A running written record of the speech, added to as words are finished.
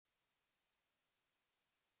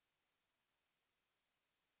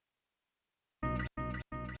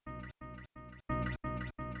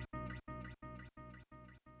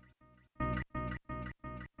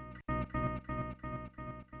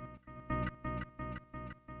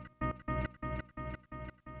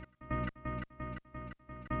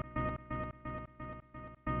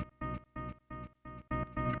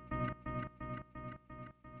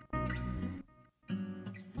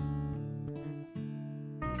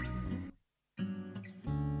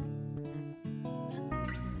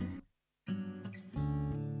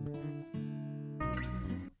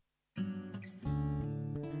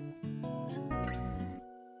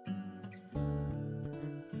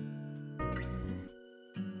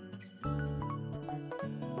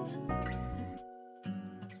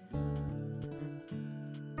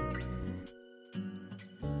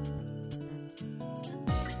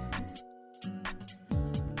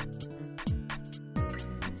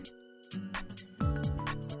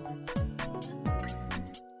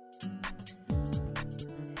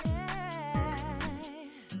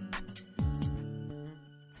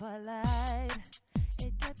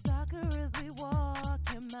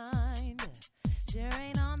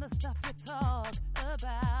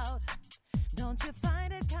Don't you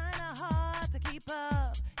find it kinda hard to keep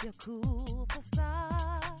up your cool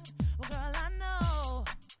facade? Well, girl, I know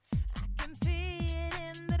I can see it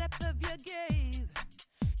in the depth of your gaze.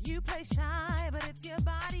 You play shy, but it's your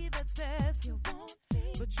body that says you want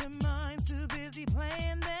me. But your mind's too busy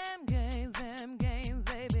playing them games,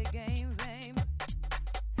 baby, games.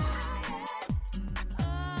 Tired.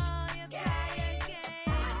 Oh, you're tired,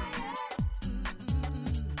 games.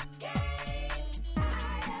 Games.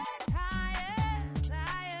 Tired.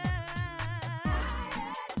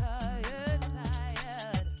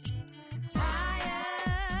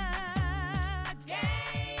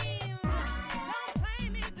 Games.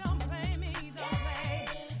 Don't play me.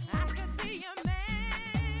 I could be your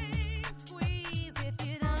main squeeze if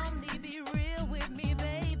you'd only be real with me,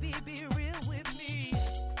 baby. Be real with me.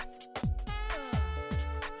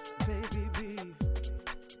 Baby B.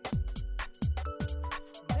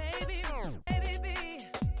 Baby B.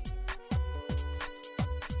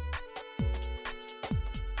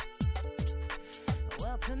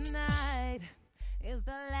 Well, tonight is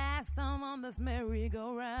the last time on this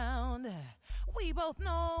merry-go-round. We both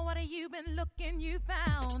know what you've been looking, you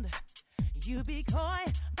found. You be coy,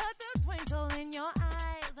 but the twinkle in your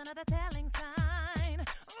eyes, another telling sign.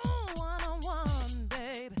 Ooh, one-on-one,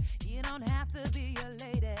 babe. You don't have to be a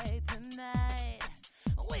lady tonight.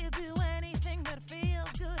 We'll do anything that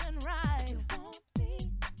feels good and right. You want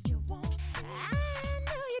me, you want me. I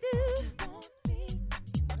know you do. You want me.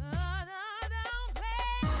 Oh, no, don't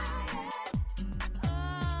play.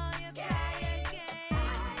 Oh, you're tired,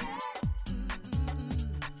 games.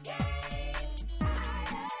 Games.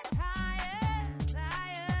 Tired.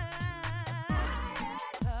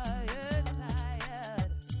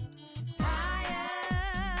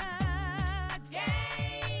 Games.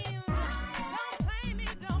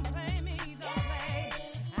 Don't play me.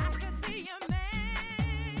 I could be your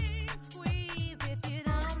main squeeze if you'd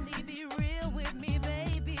only be real with me,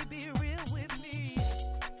 baby. Be real with me.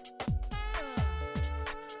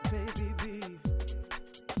 Baby B.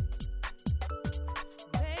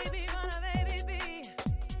 Baby, wanna baby B.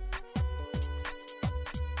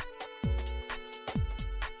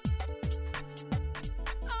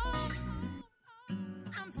 Oh,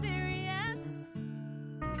 I'm serious.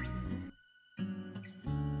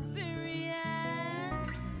 Baby,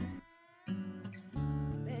 don't play.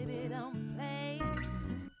 Baby, don't play.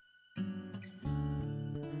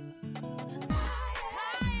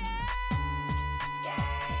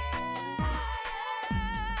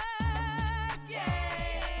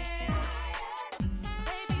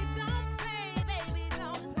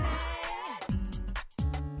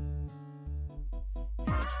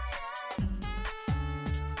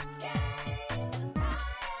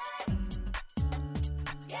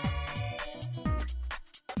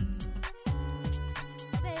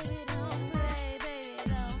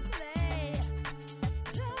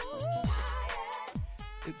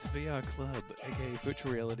 It's VR Club, aka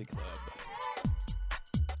Virtual Reality Club,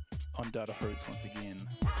 on Data Fruits once again.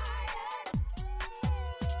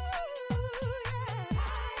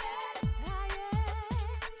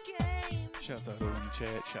 Shouts out to all in the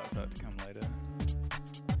chat, shouts out to Come Later.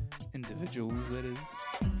 Individuals, that is.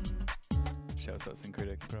 Shouts out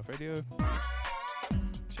Syncretic and Craft Radio.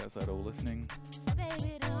 Shouts out all listening.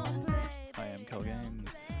 I am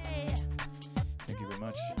Calgames. Thank you very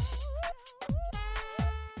much.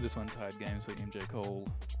 This one, Tired Games for MJ Cole.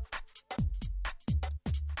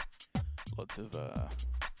 Lots of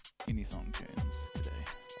indie song tunes today.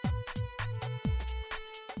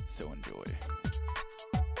 So enjoy.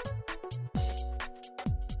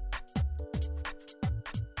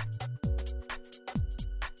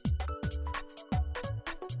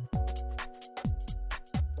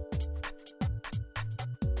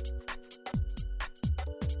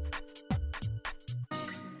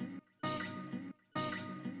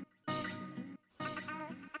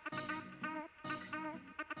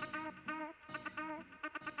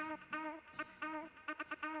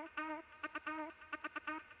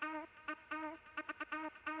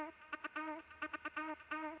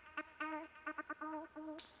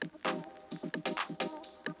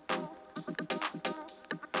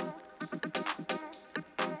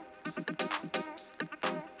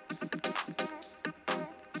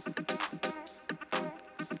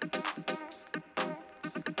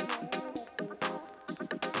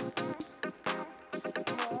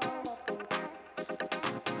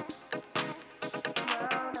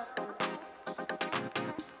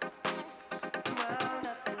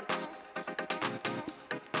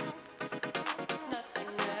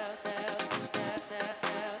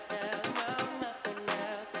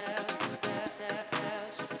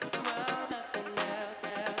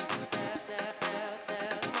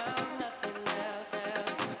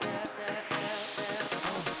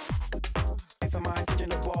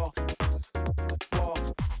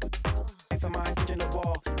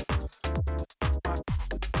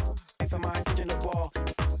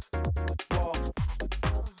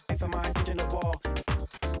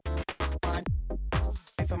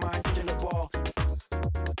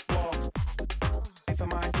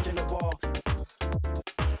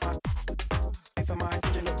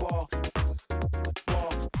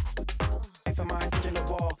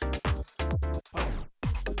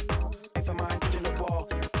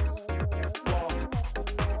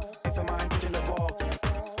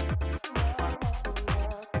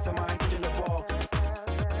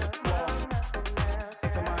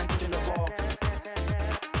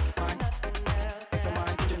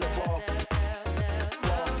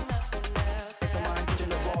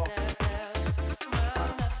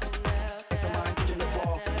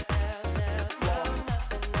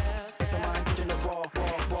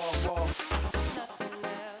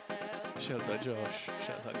 Shouts out Josh.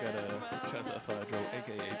 Shouts out Gutter. Shouts out Fire Drill,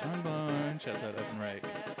 aka Timebone. Shouts out Evan Rake.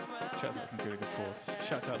 Shouts out Syncritic, of course.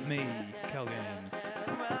 Shouts out me, Calgames.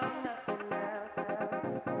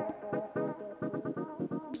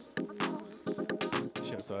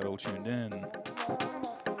 Shouts out all tuned in. Hope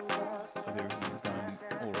everything's going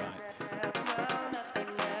alright.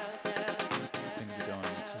 Things are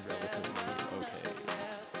going relatively okay.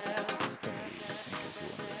 For me, in case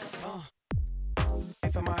you're wondering.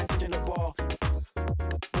 If I'm catching the ball,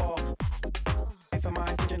 if I'm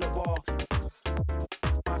catching the ball,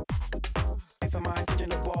 if I'm catching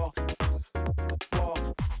the ball, if I'm catching the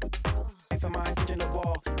ball, if I'm catching the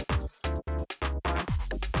ball,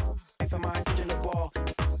 if I'm catching the ball,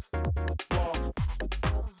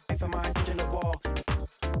 if I'm catching the ball,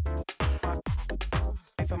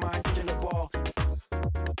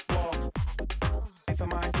 if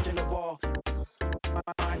I'm catching the ball.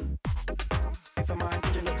 If I'm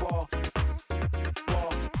catching the ball, if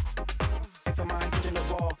I'm catching the ball, if I'm catching the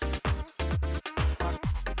ball,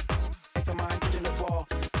 if I'm catching the ball,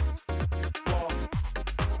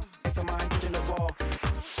 if I'm catching the ball, if I'm catching the ball,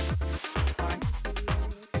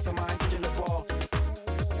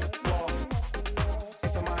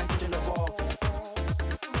 if I'm catching the ball,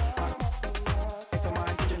 if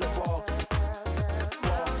I'm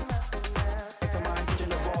catching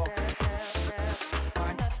the ball.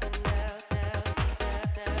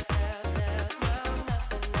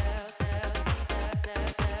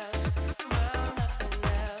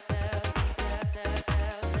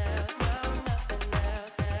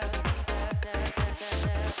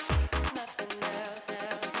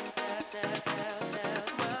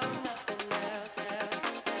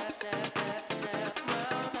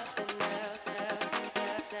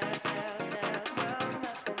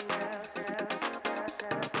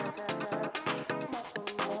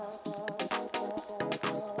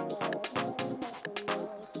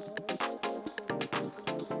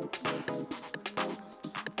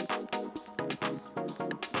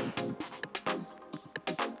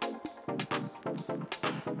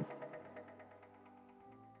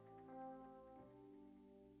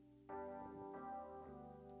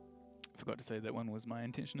 Forgot to say that one was My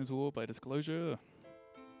Intention is War by Disclosure.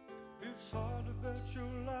 It's hard to bet your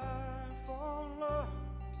life on love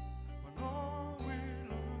when all we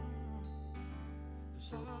learn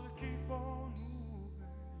is how to keep on moving.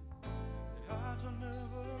 The odds are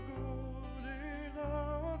never good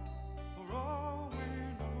enough for all we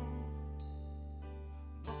know.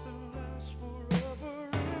 Nothing lasts forever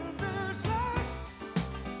in this life.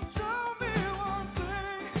 Show me one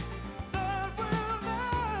thing that will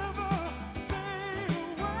never fade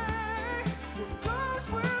away. What goes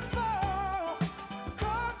with fall,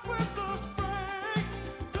 comes with the spring.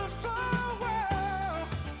 The sun will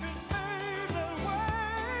be made that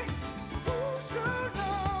way. Who's to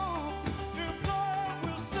know if love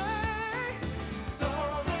will stay? Love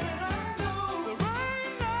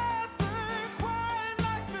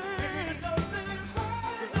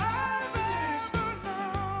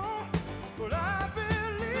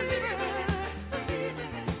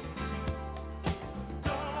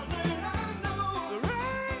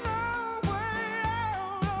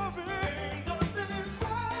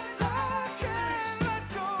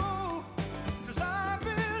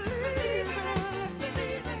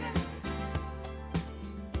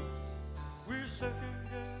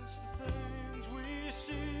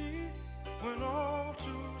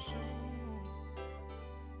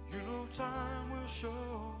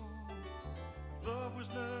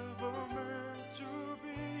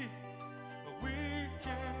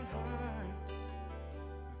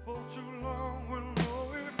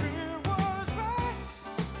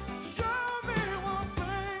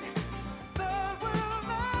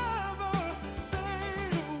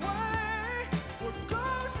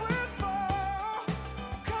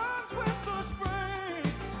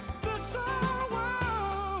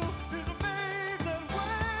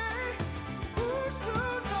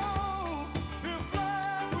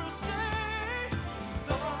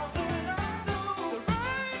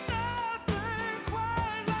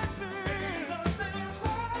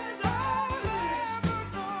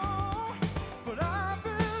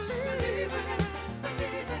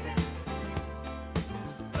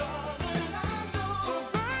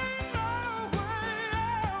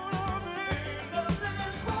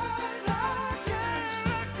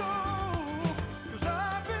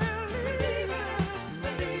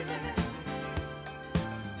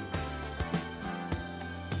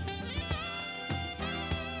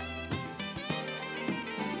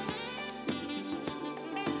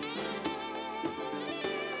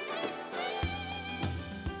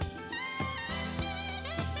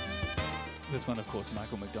This one, of course,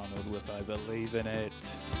 Michael McDonald with I Believe in It.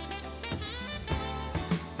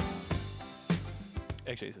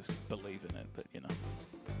 Actually, it's just Believe in It, but you know.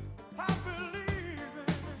 I believe in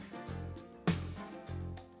it.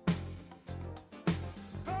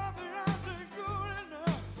 Nothing else ain't good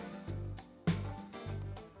enough.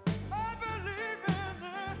 I believe in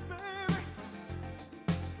it, baby.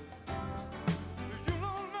 You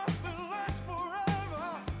know nothing lasts forever,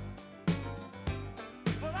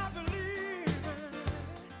 but I believe in it.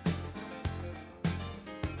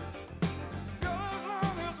 Girl, as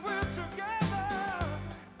long as we're together,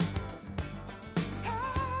 I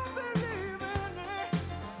believe in it.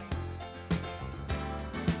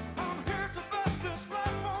 I'm here to bet this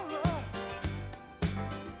life on love,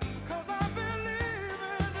 'cause I believe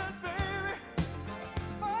in it, baby.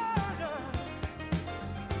 Oh, yeah.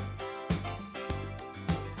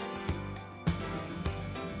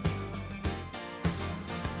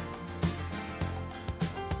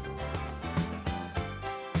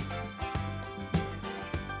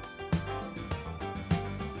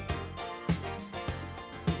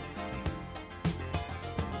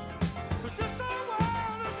 Cause this whole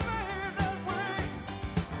world is made that way.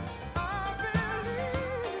 I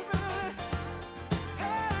believe in it.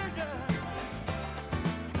 Hey, yeah.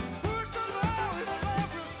 Who's to love if love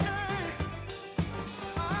will stay?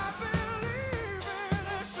 I believe in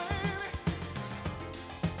it, baby.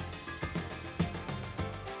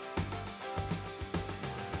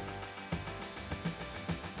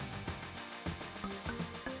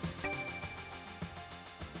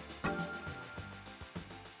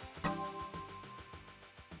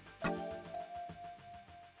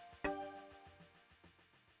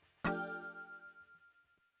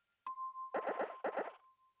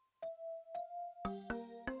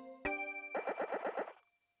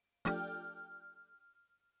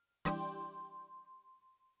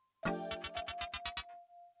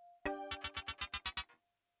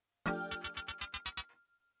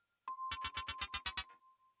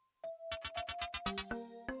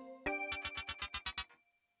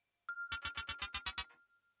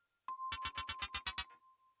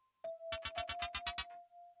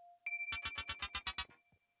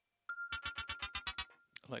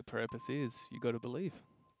 Like purpose is, you got to believe.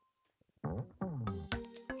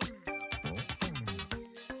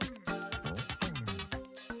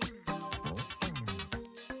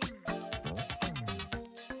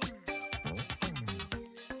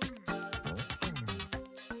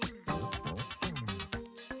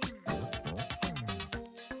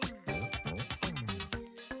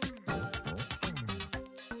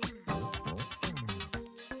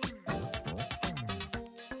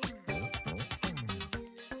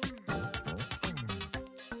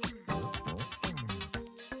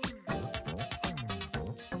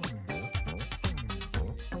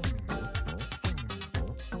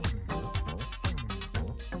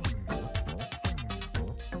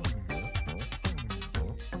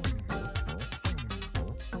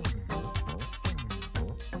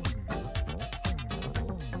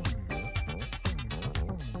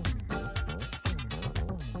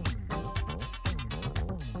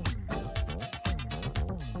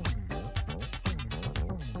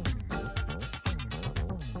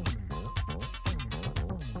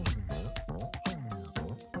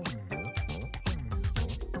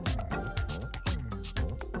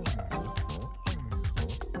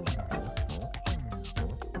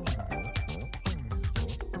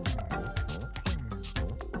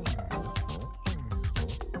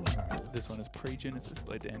 This one is Pre-Genesis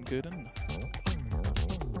by Dan Gooden.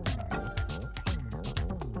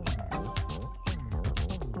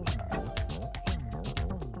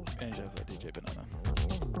 And shows like DJ Banana.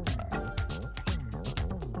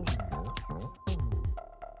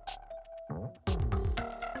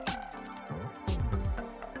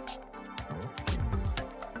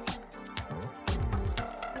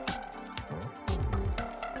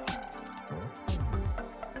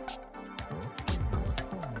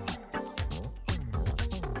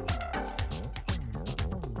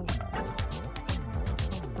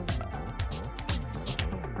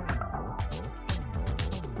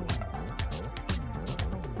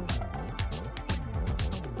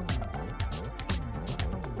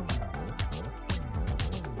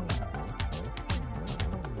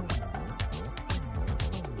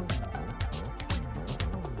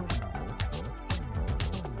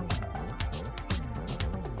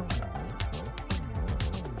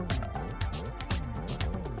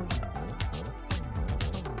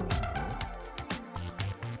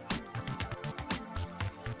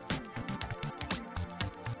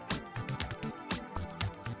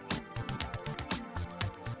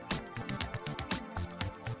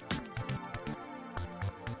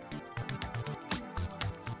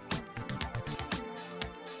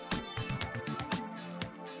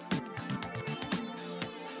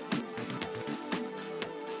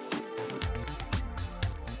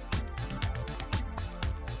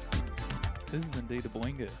 This is indeed a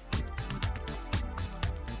blinger.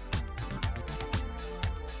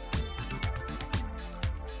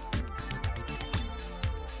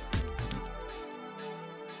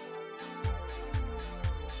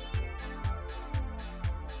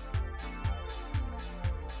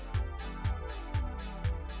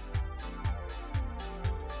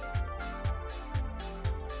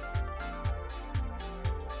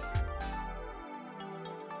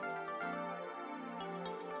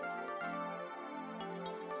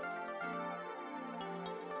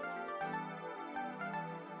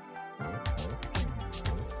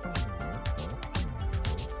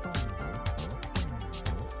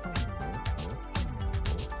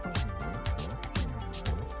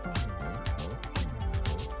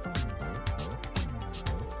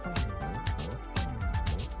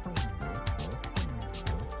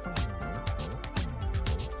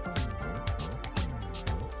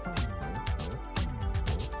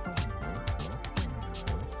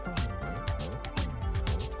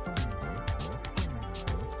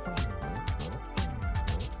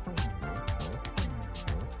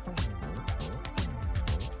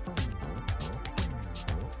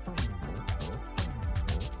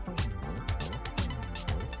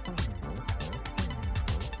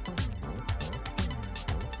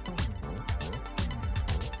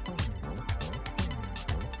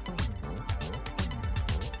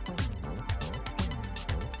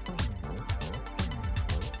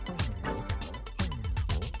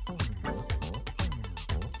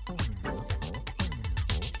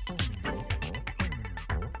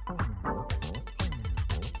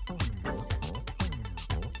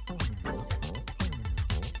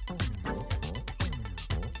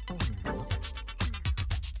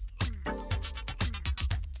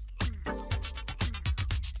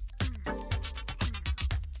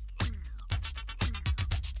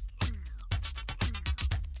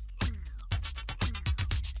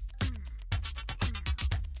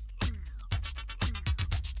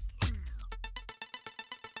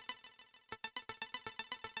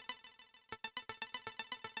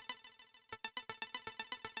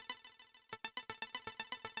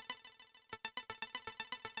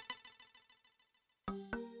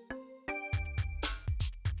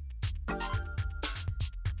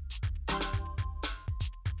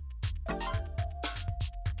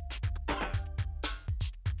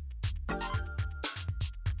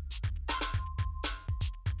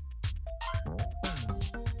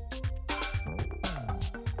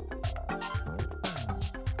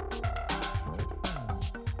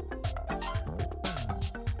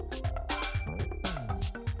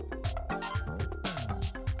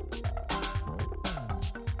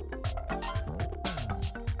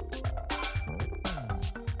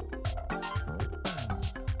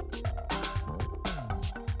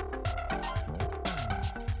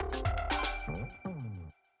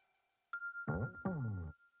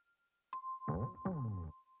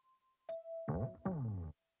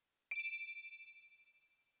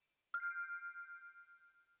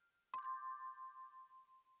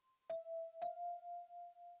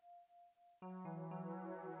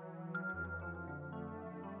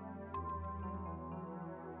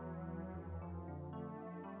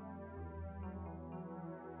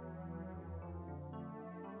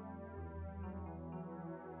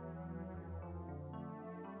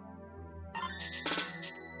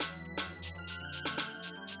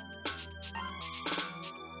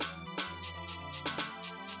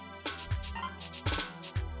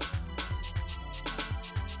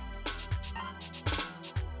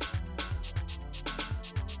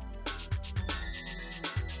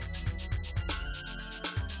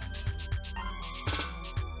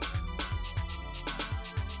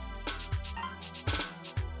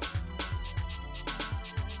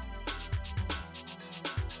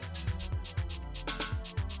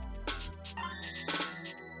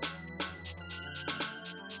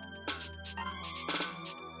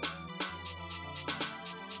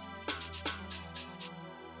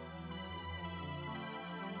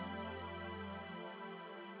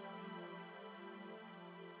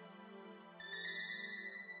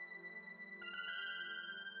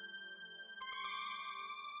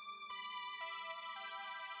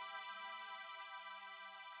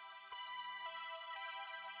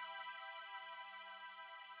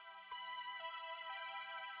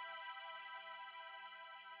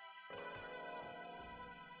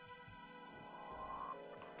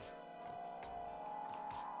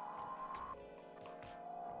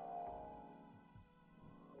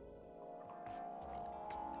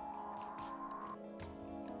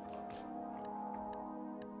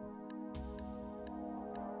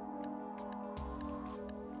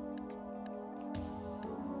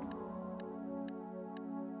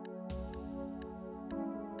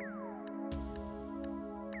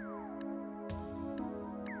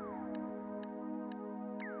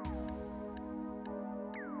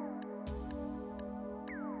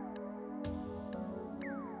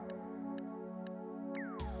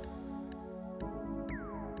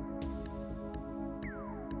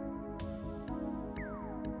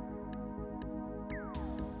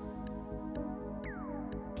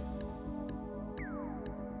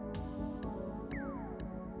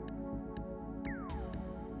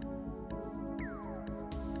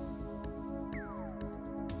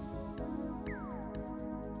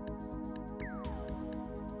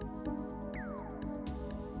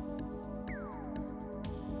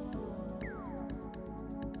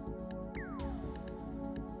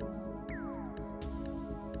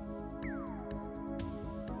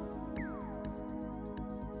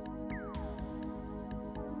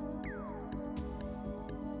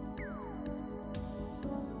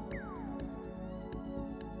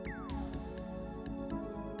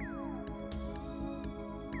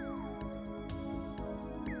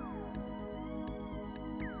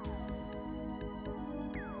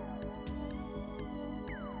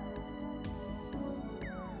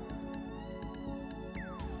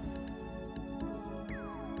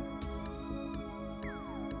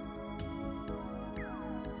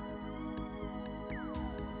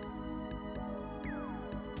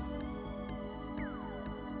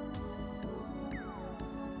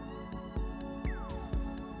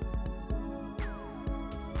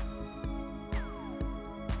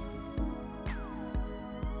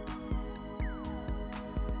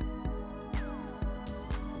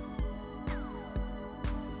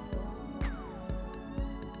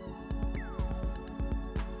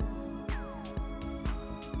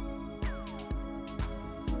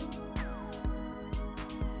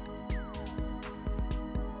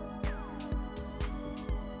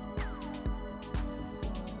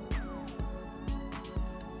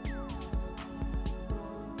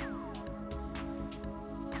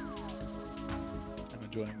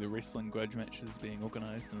 enjoying the wrestling grudge matches being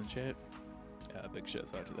organised in the chat. Big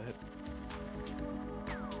shouts out to that.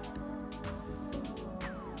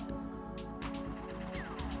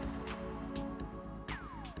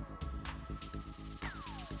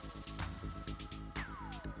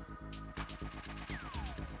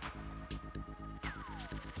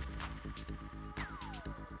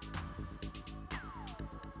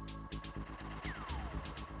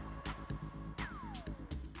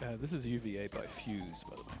 This is UVA by Fuse,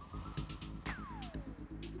 by the way.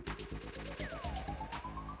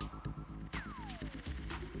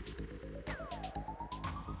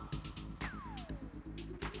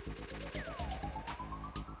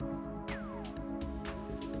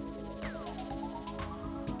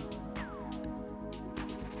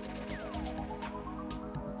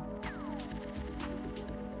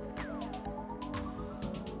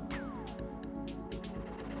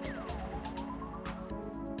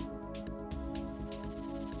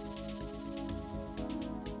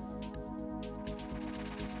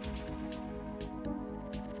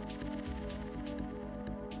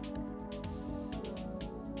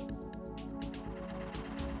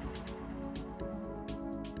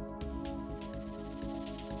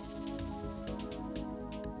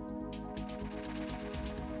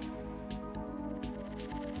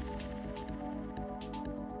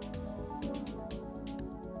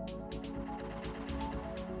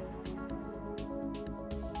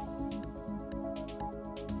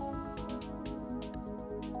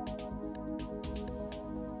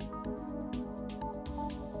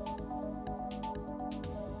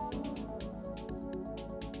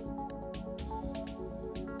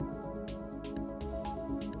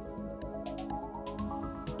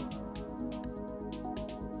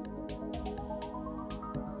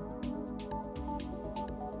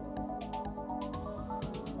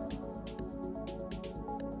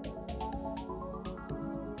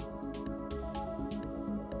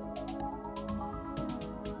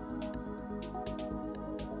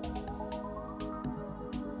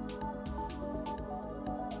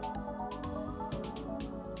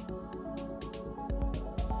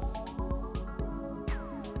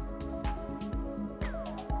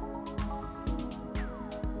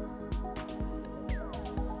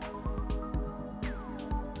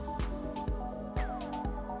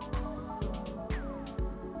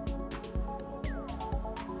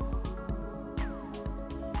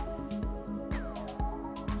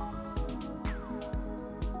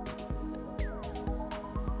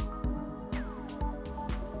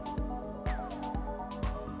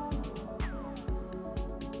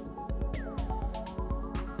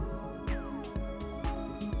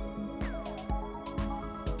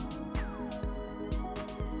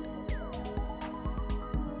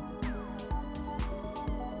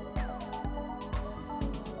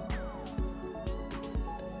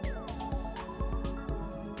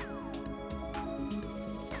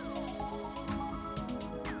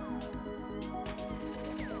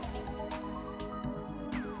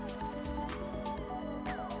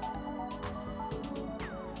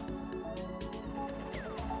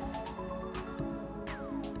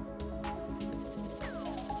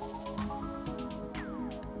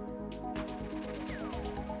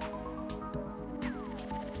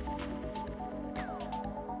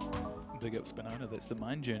 Big ups Banana, that's the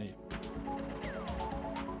Mind Journey.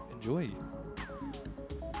 Enjoy.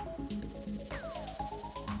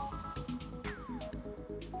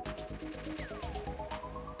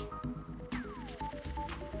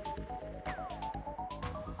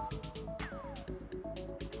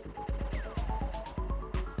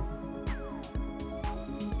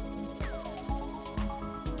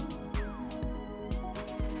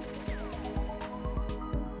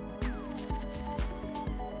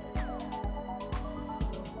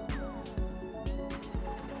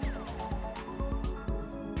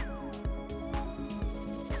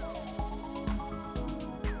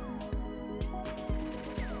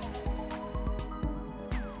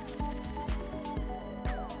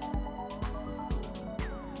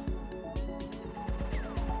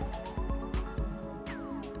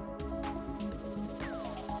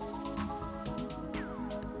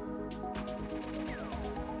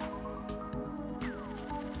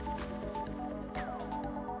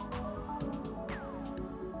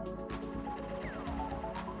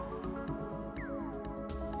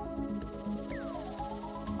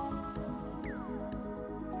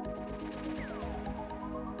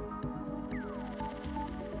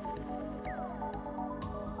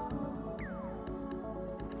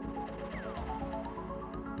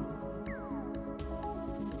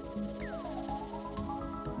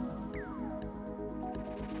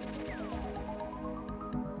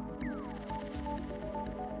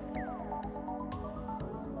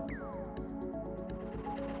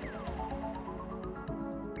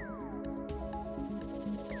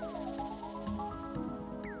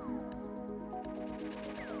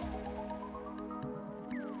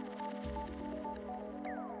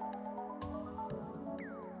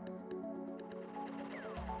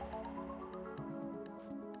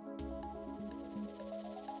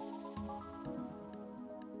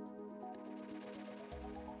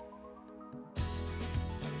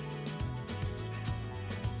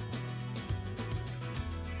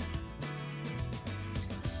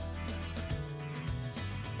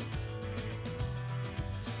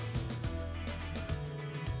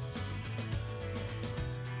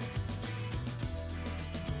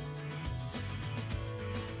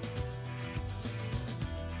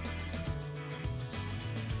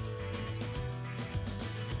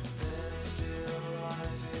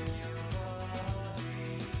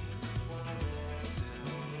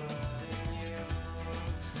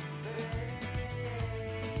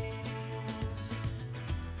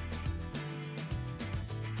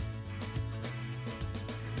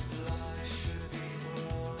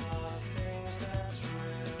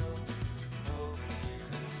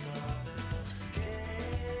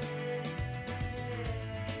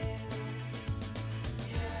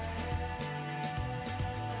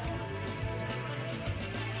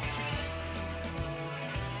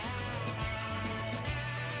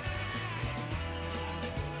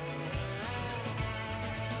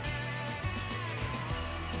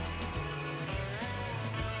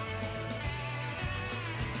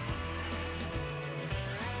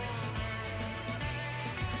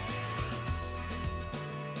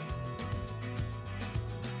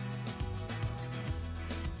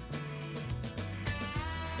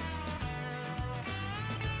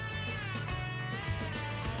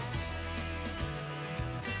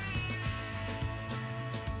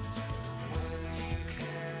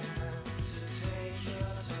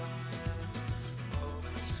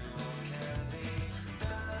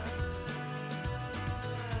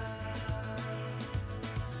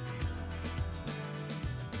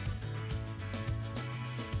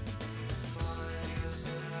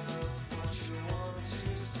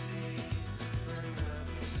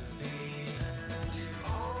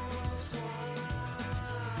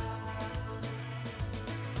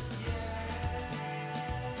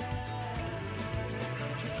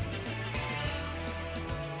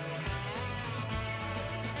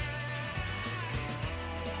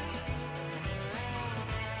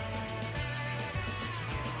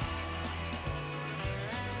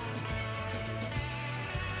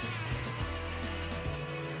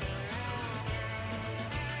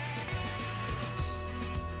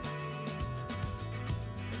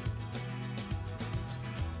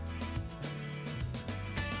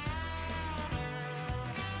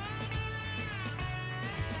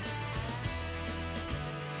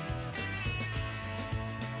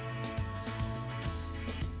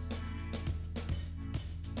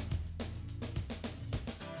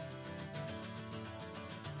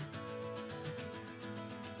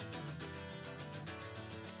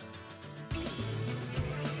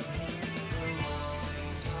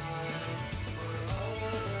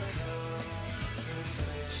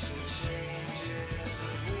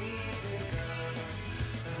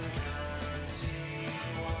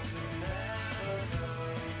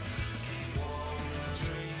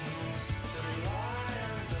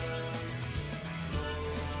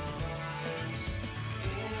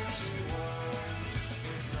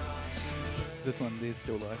 This one, There's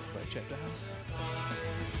Still Life by Chapter House.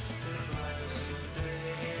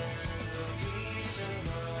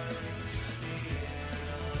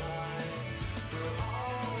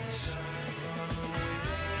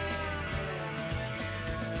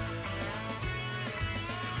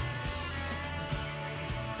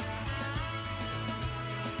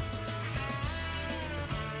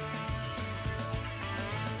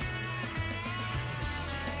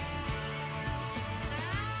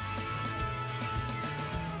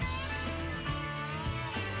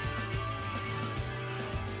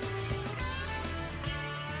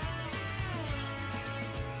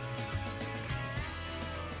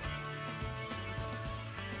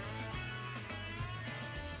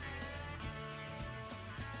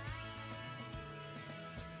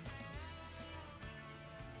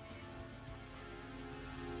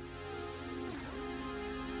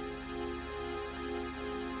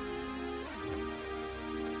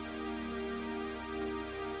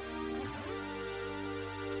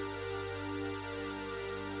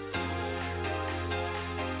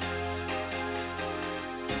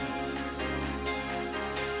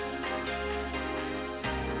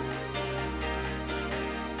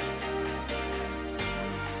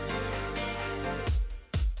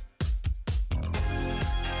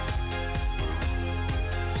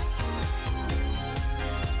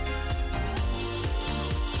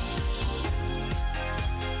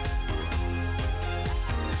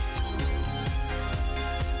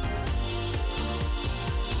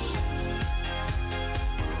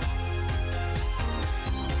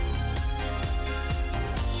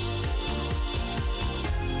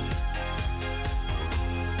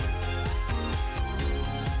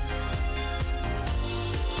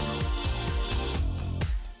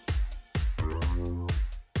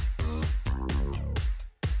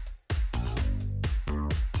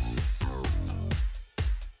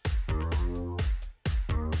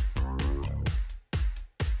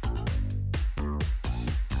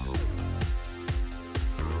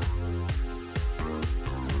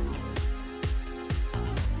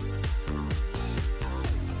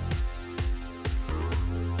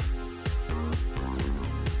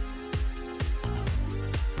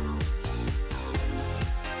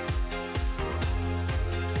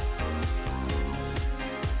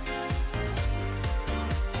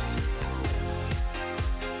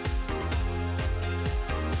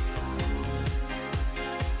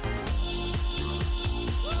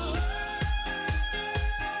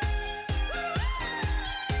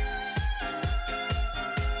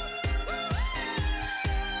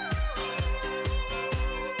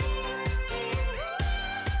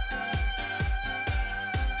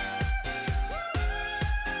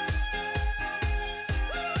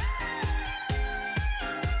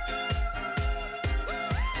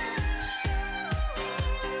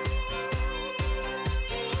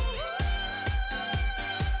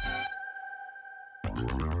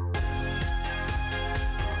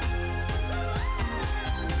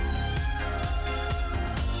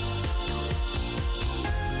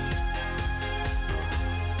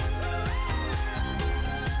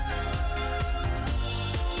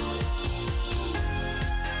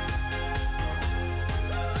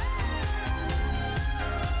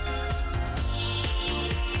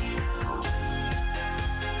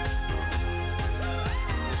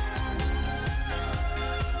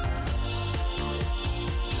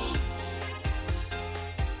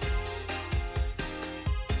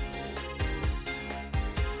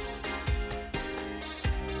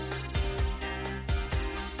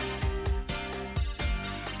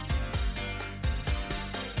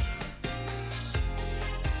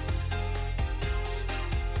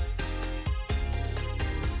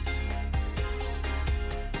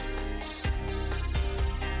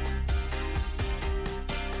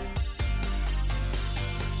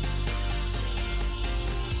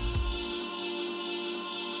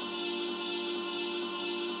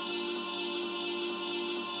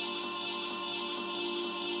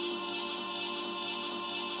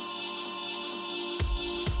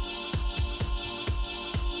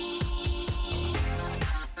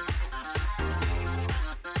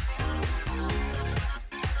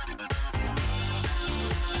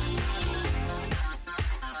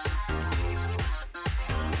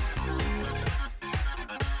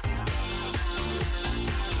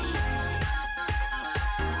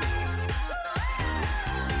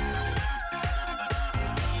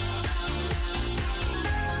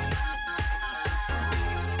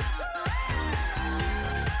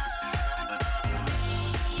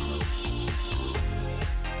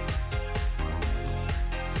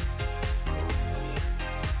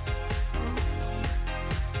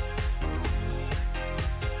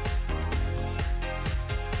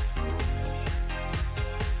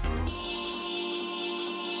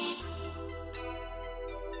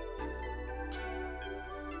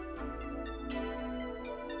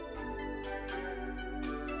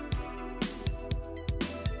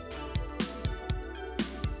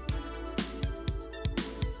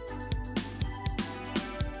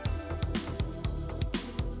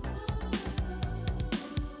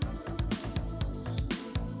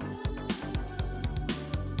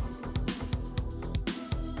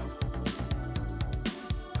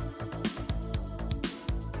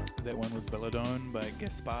 That one was Belladone by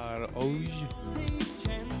Gaspar Auge.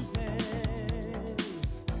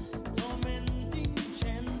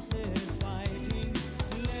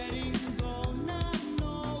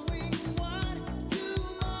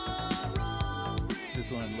 This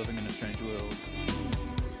one, Living in a Strange World,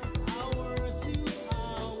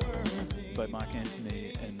 by Mark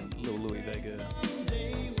Anthony and Lil Louis Vega.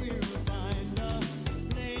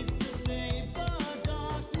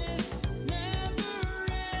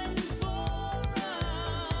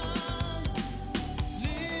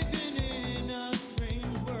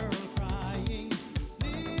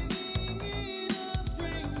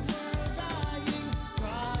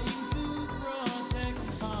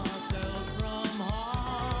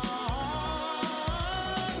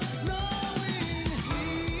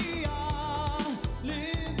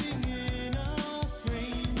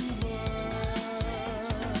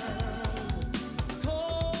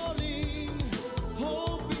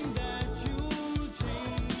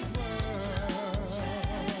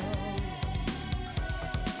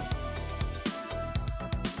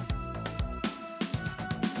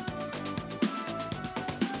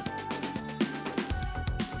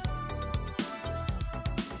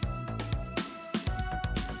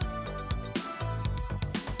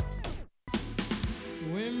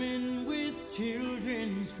 Women with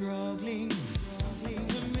children struggling to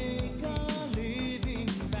make a living,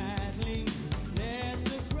 battling. Let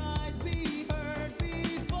the cries be heard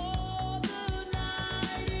before the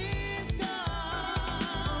night is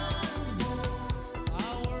gone.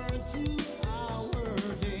 Hour to hour,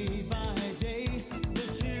 day by day, the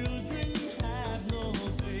children have no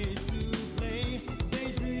place to play.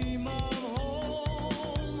 They dream of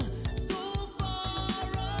home so far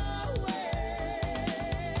away.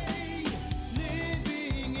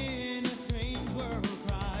 Living in a strange world.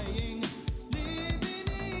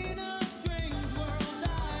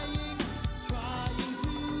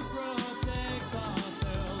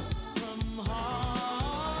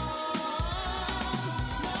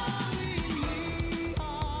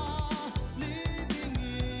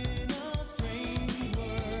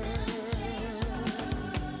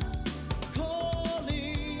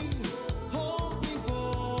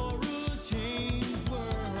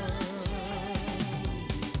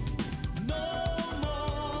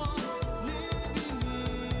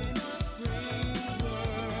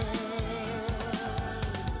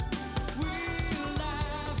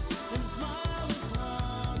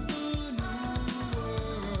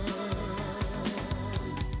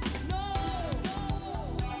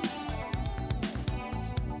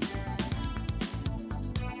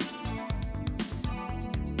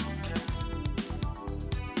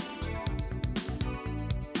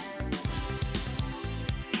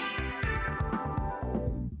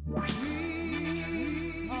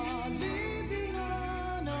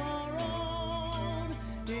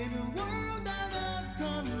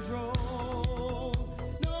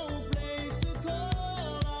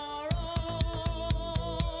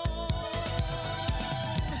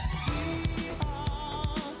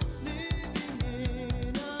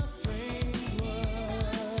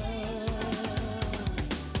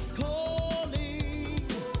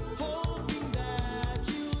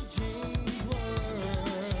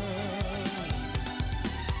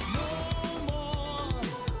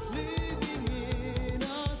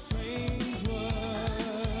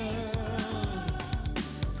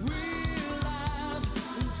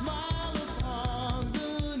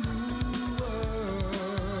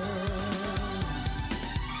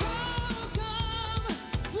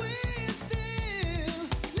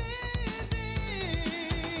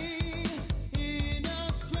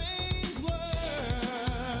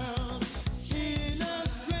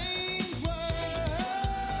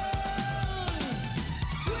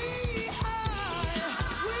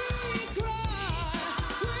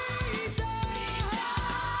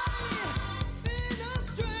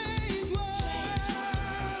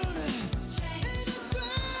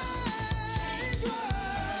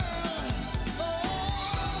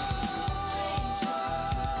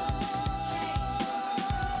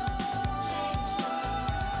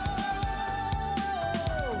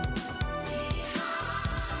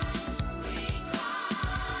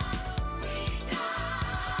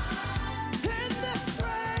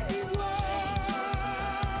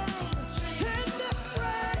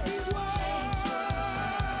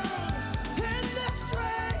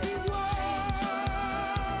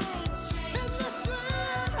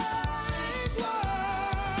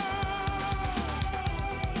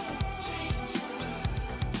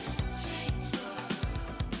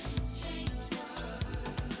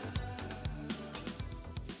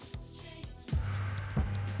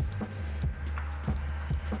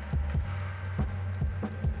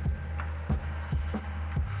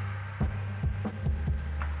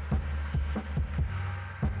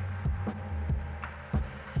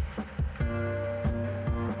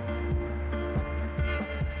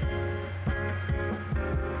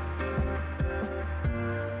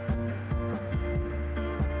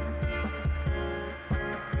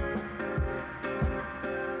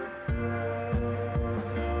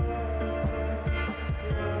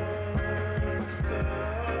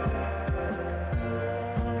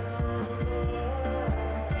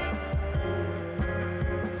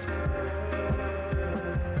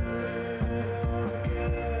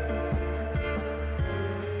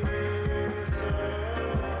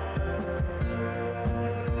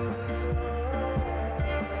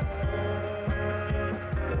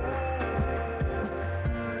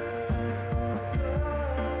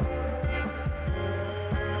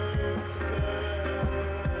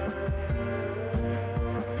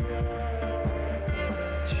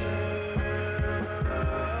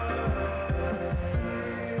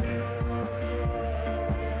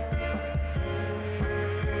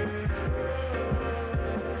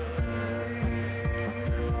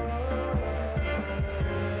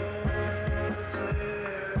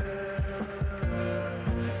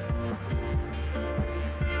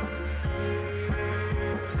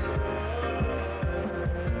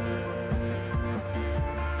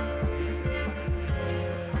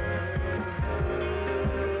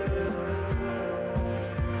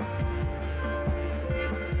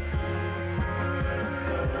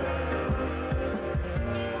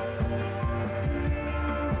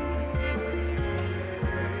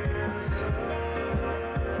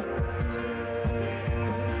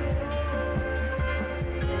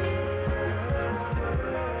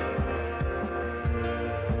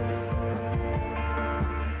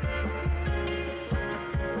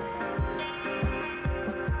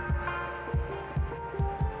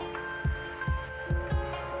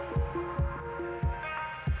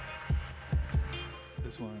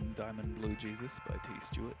 This one, Diamond Blue Jesus by T.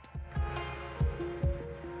 Stewart.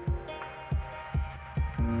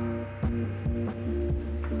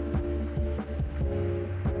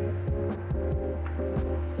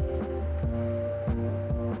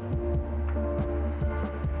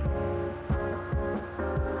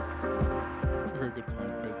 Very good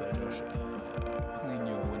point raised by Josh. Clean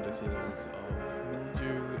your windowsills of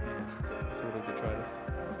mildew and assorted detritus.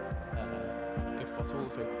 If possible,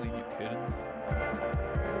 also clean your curtains. I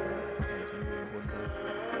think that's one very important place.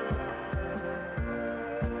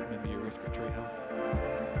 Remember your respiratory health.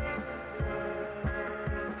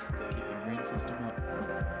 Keep your immune system up.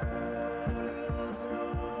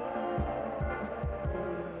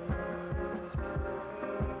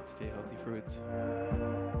 Stay healthy fruits.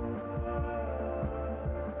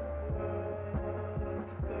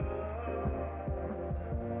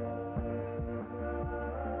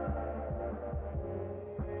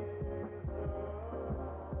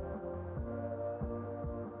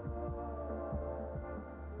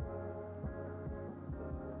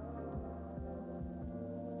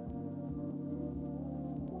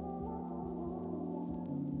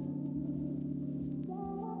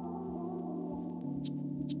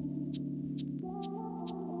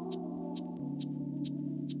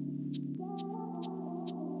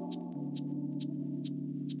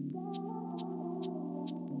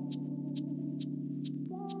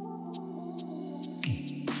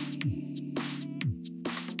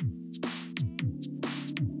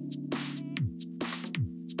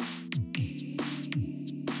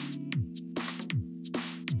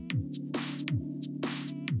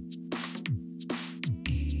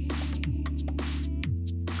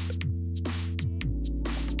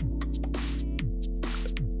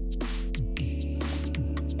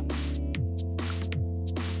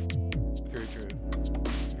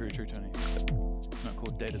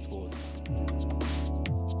 Data spores.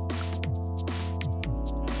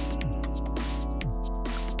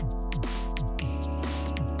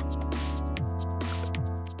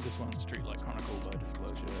 This one's Streetlight Chronicle by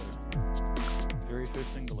Disclosure. Very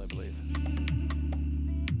first single, I believe.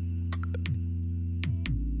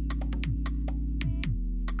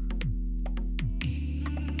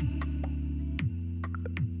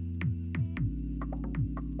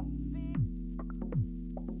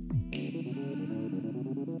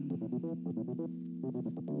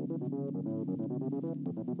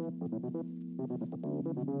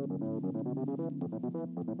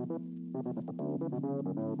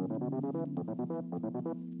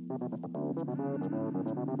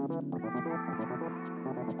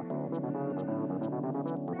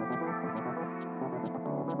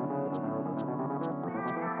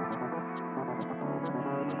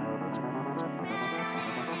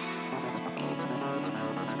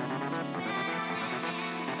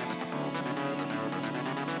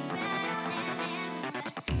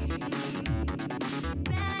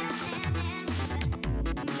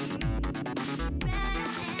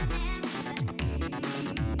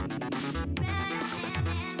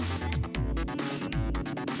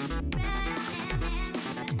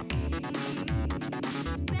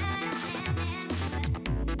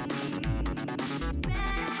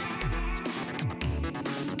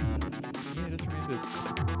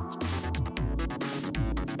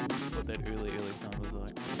 What that early sound was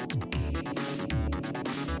like.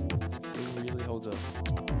 Still really holds up.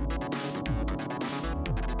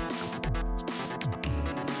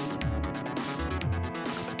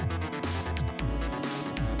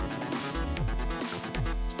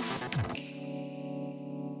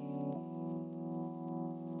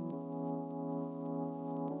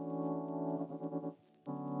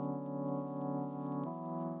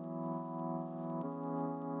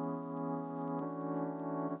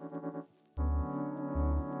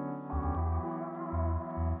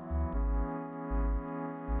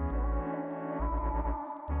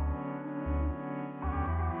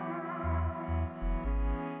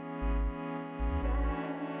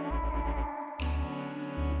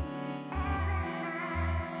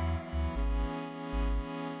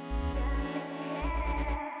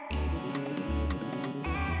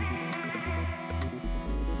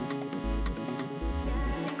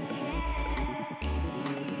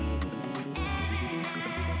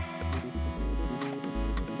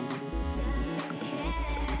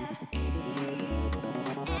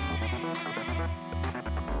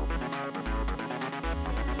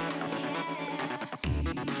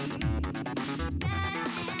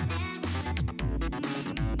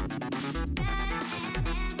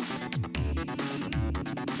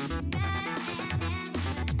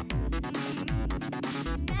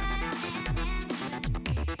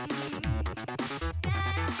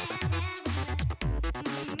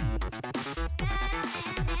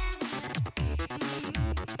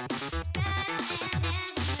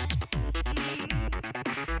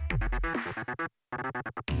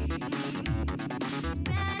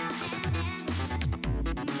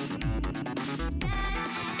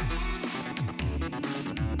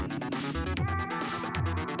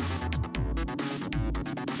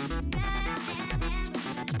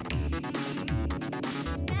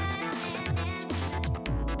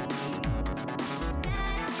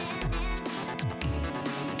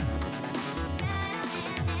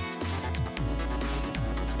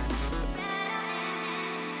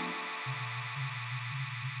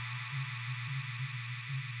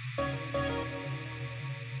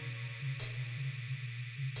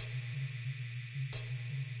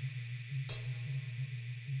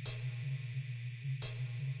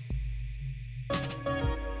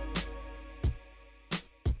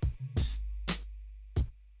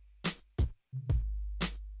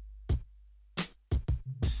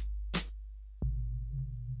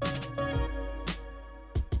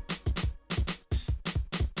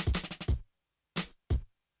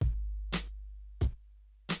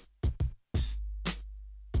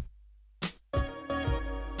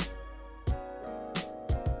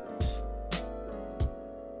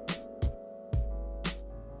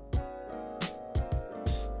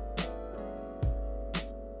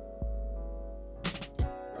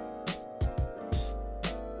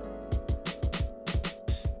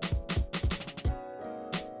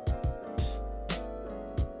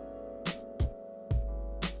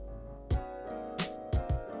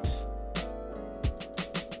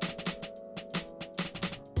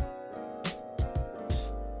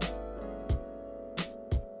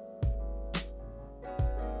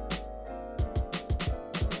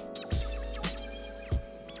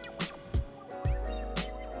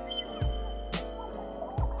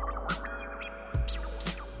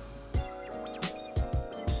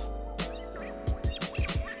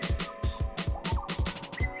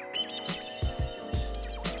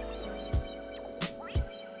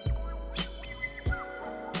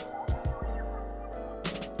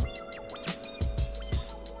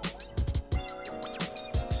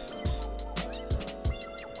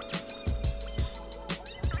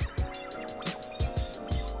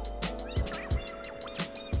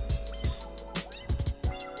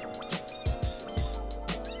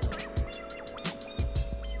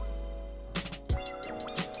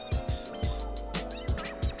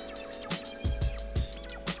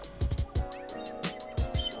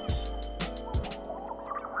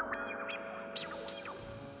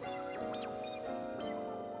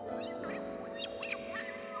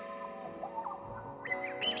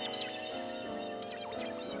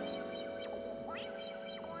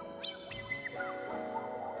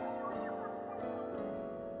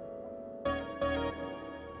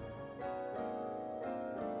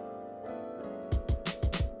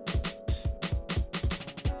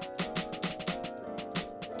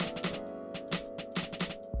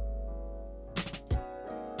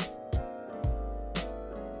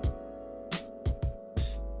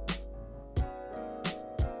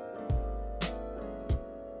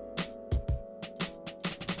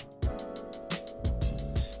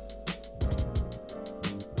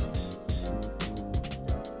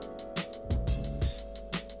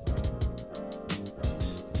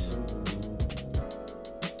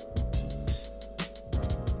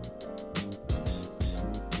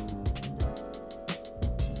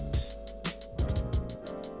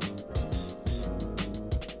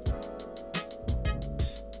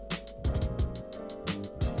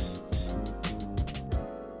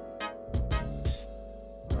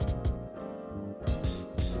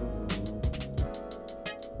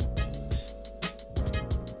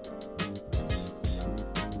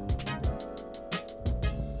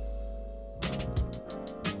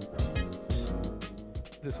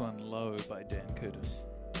 This one, Low by Dan Curtin.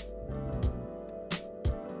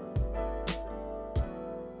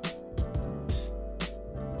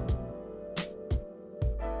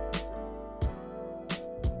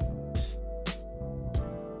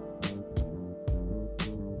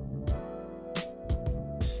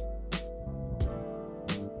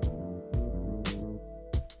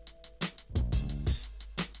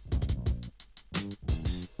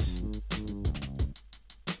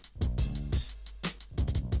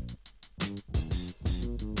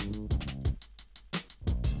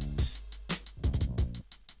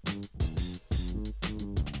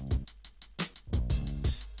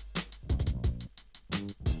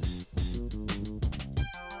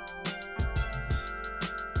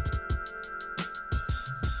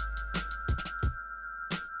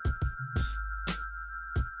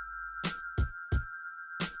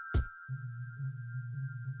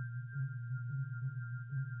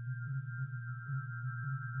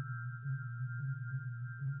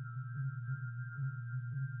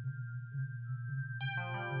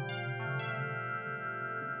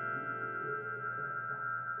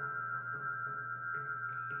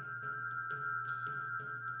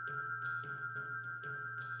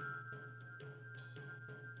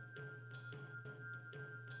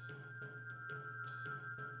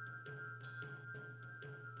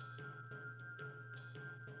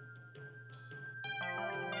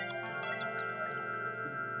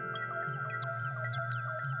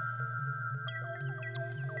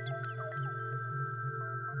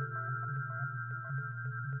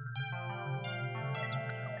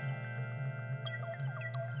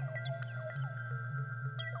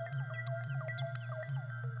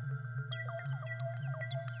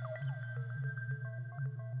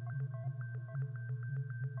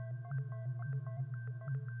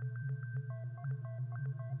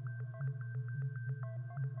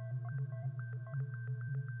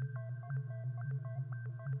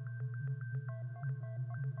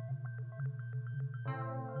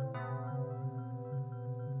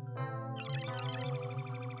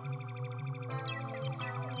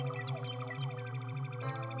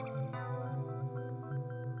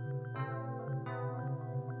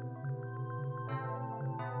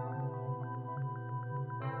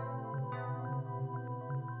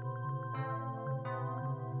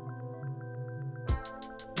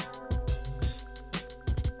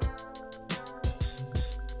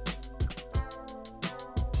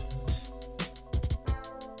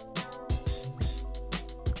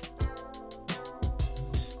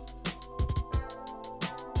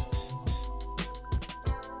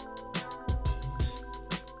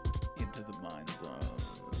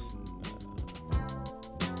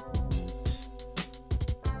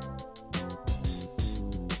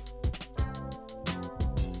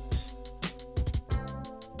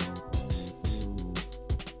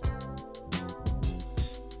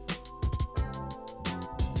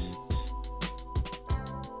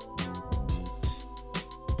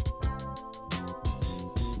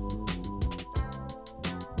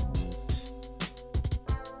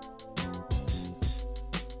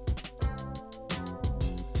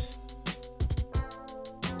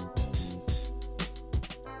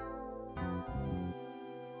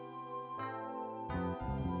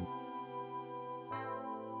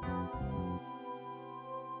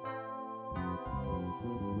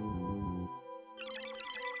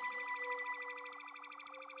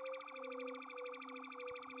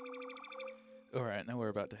 Alright, now we're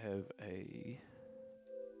about to have a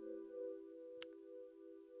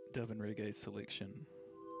dub and reggae selection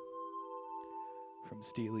from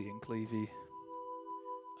Steely and Clevey.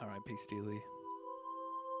 R.I.P. Steely.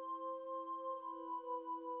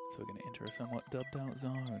 So we're going to enter a somewhat dubbed out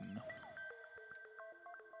zone.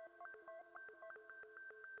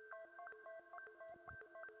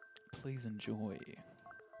 Please enjoy.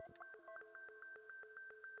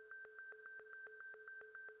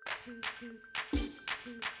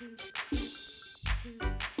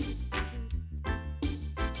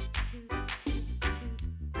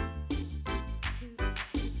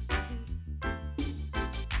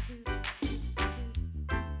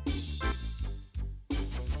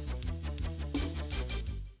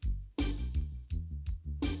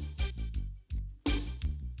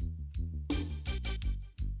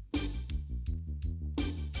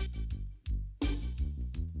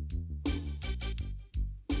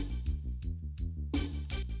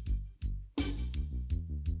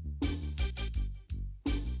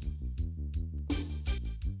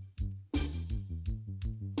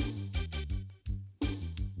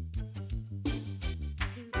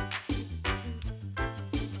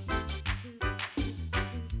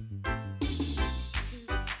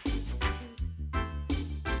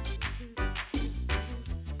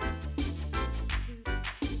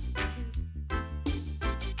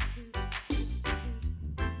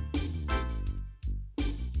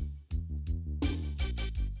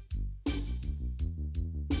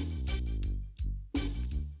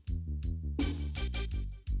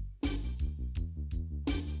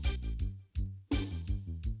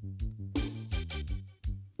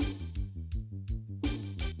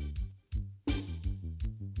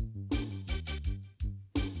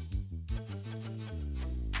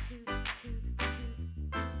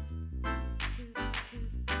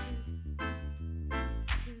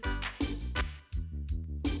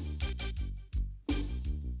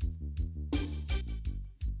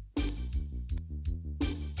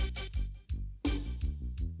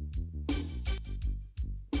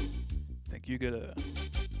 Thank you, Gutta.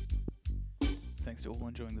 Thanks to all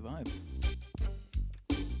enjoying the vibes.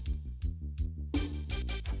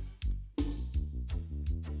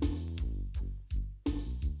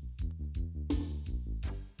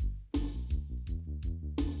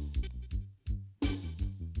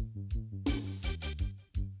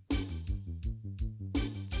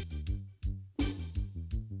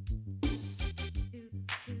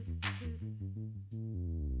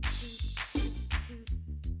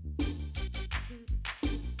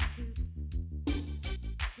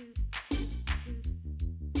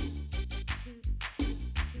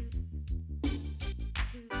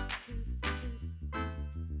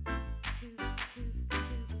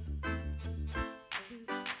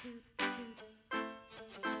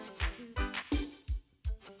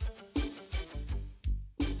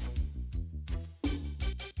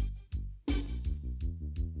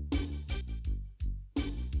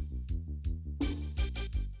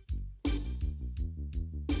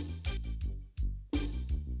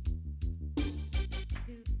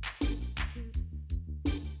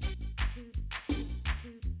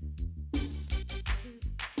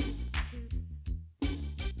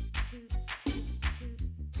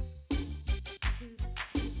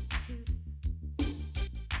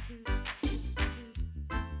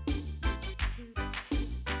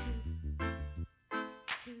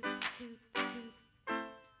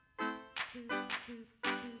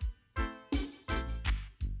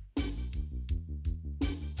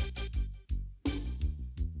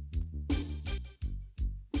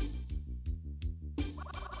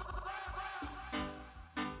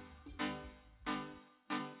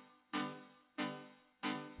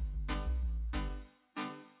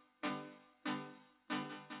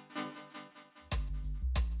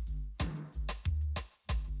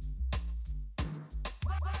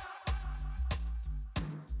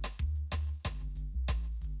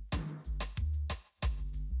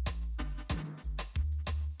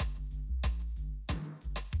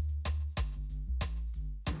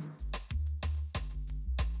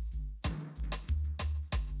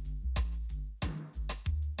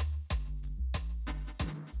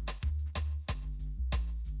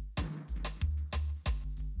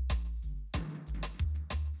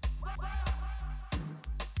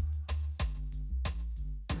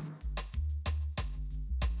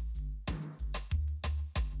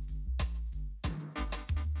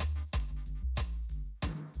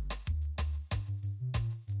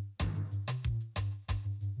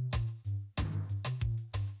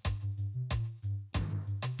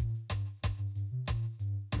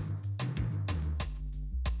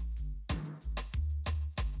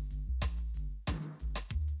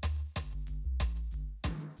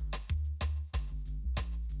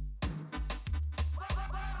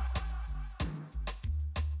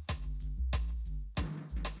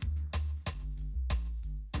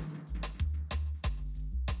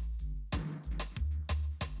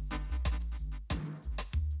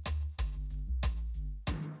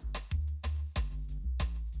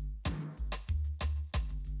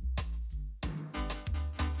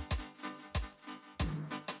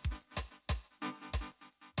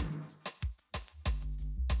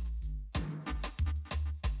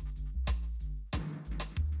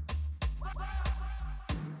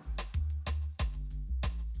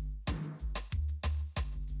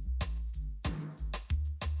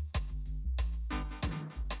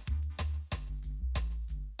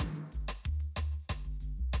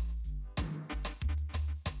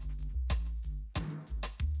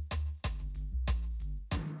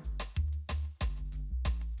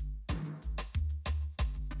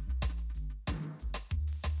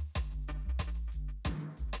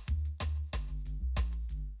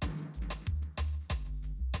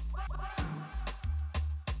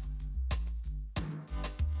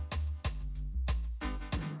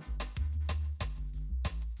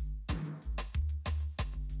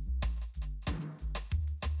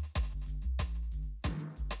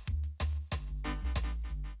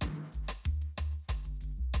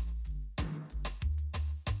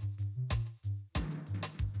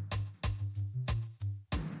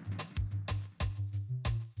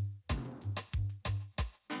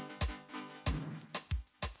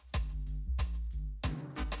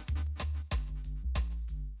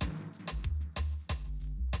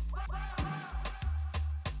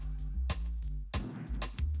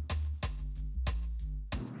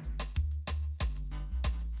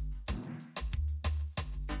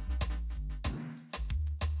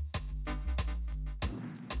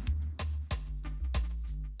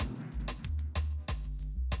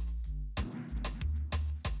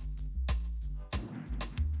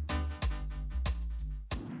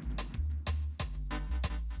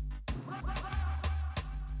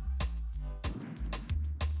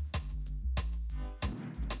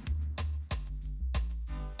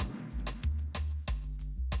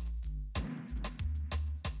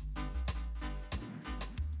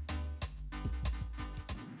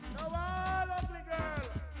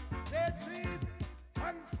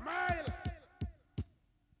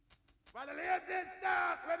 But the latest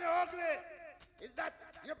talk when you're ugly is that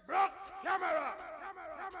you broke camera.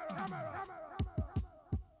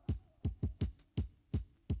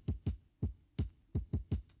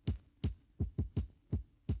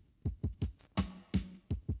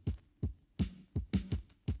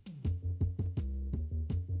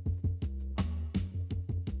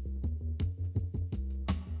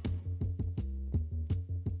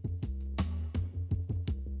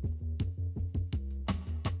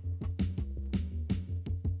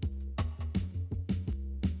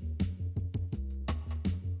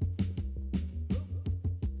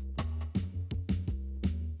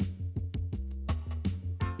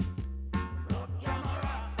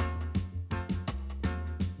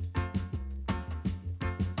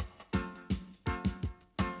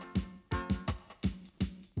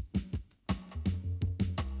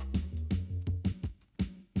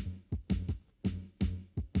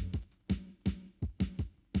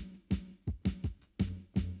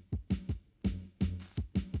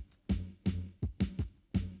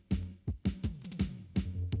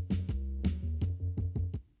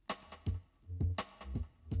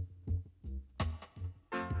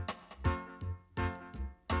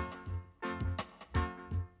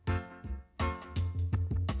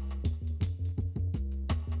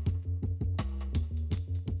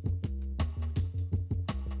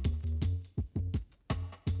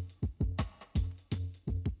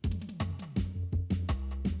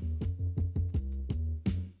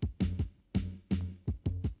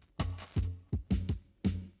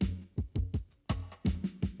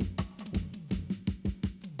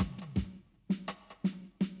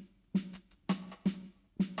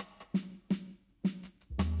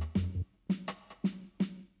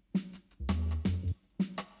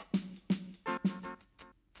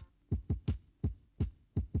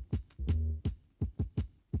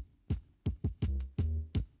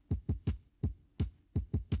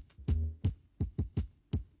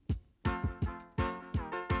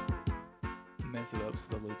 Massive ups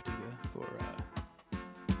to the Loop Digger for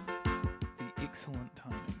the excellent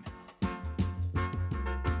timing.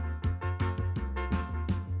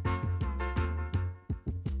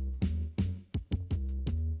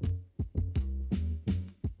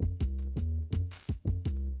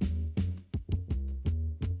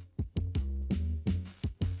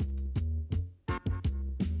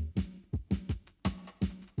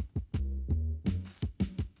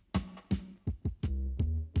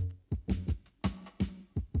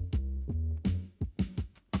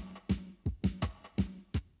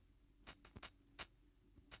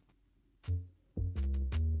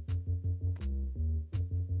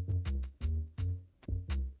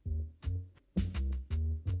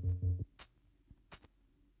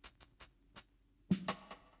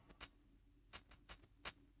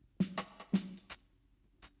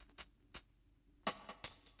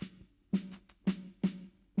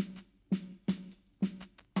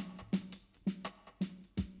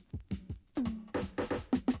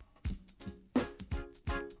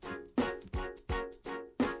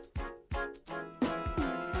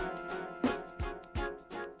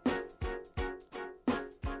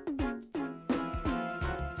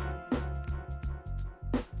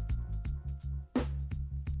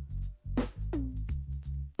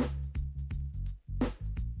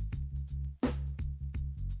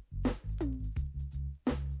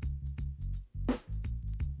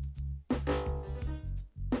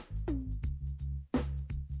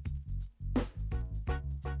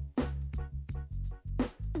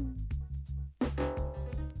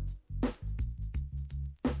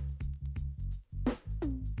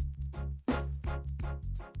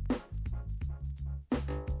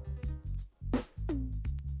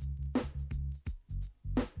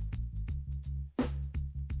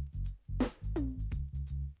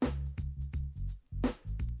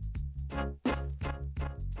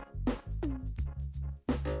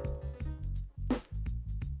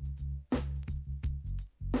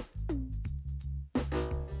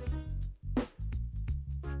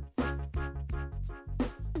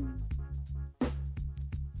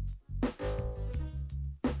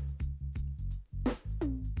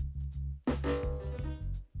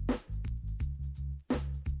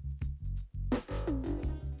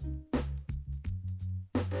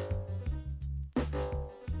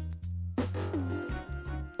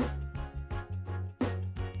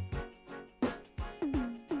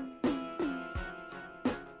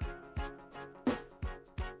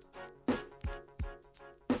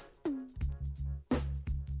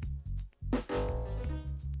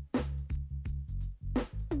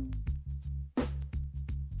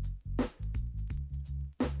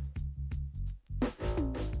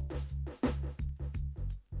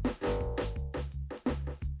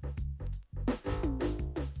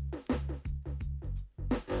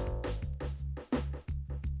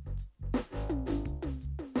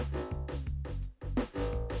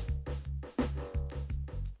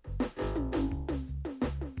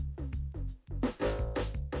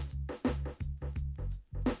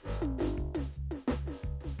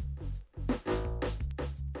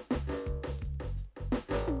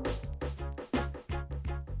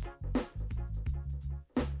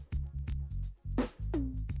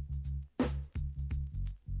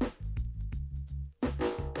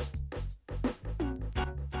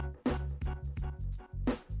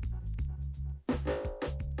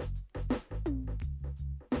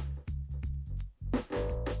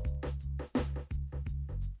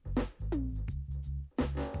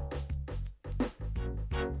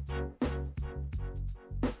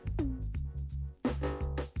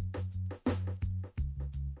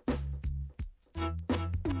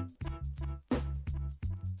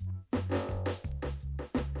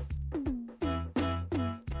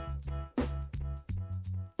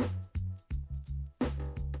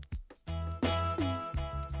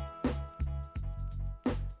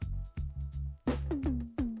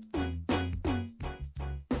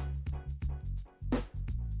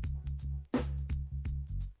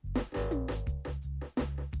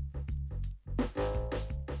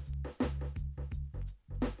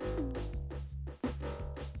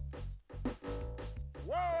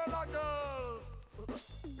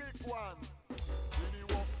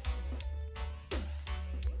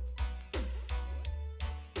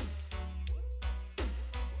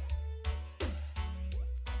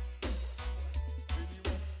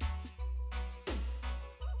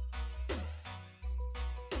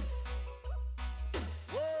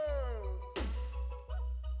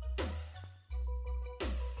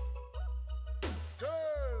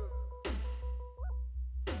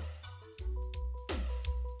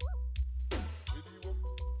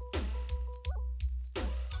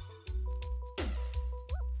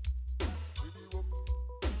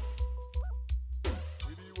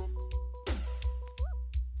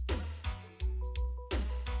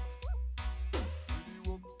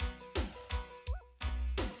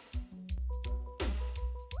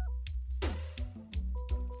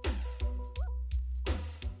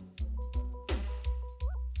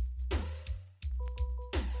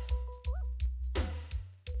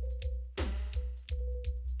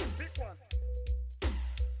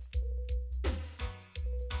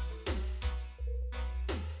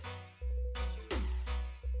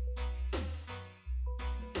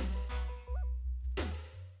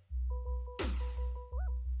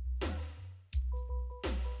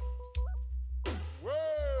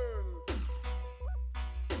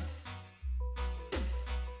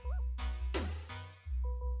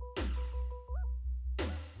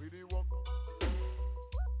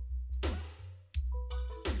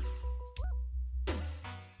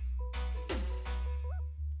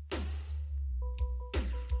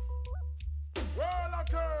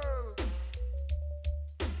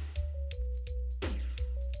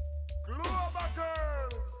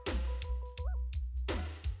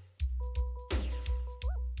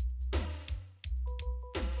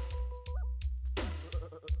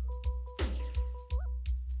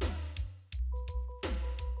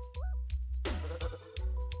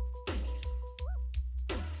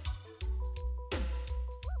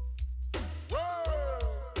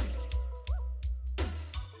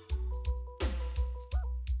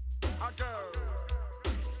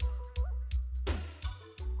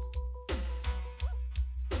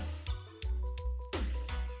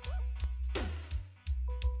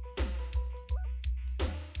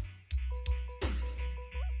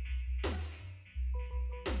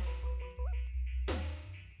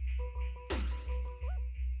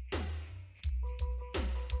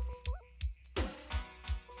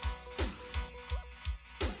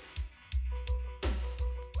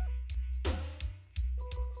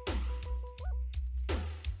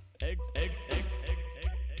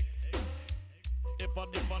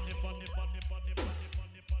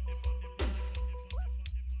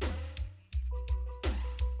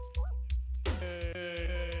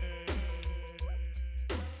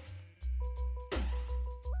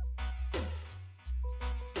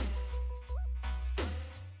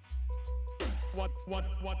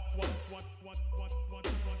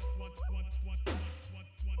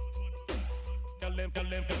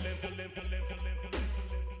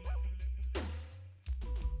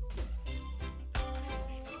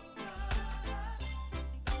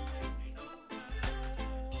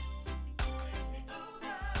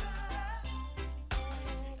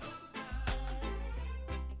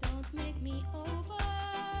 Don't make me over.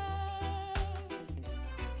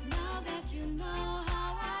 Now that you know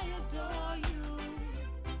how I adore you,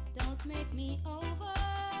 don't make me over.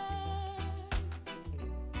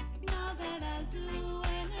 Now that I'll do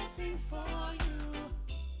anything for you,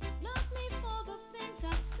 love me for the things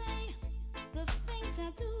I say, the things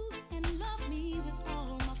I do, and love me with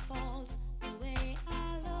all my faults, the way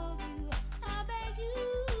I love you. I beg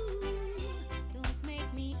you, don't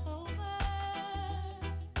make me over.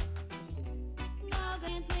 Now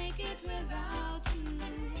can't make it without you.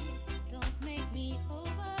 Don't make me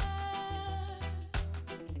over.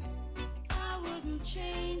 I wouldn't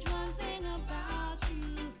change one thing about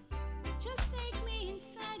you. Just take me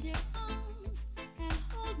inside your arms and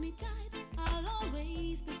hold me tight. I'll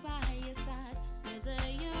always be by your side, whether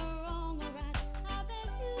you're wrong or right. I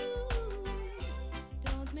beg you,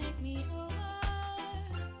 don't make me over.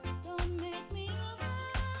 Don't make me over.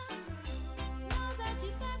 Now that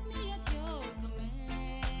you've got me at your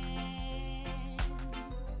command.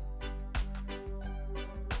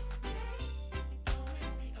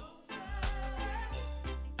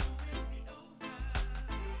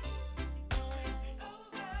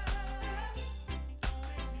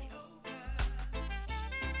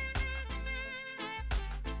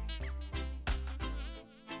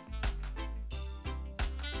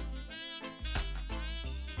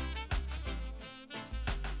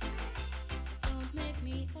 Don't make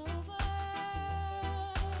me over.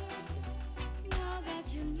 Now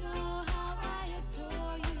that you know how I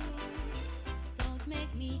adore you, don't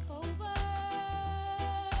make me over.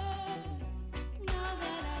 Now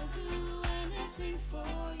that I'll do anything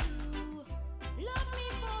for you, love me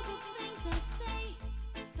for the things I say,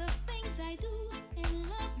 the things I do, and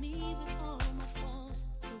love me with all my faults,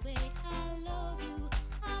 the way I love you.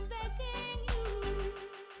 I'm begging you,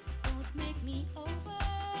 don't make me over.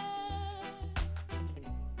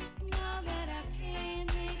 Now that I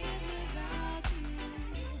can't make it without you,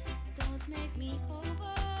 don't make me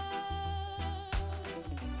over.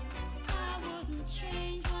 I wouldn't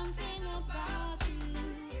change one thing about you.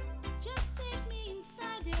 Just take me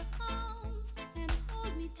inside your arms and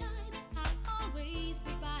hold me tight. I'll always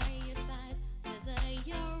be by your side, whether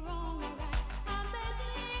you're wrong or right. I'm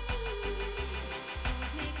begging you,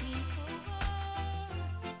 don't make me over.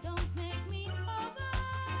 Don't make me over.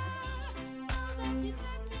 Now that you've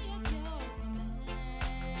got me at your command.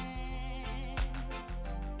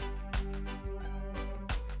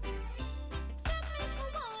 Accept me for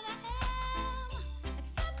what I am.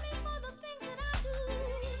 Accept me for the things that I do.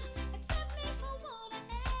 Accept me for what I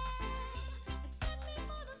am. Accept me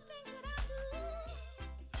for the things that I do.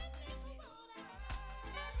 Accept me for what I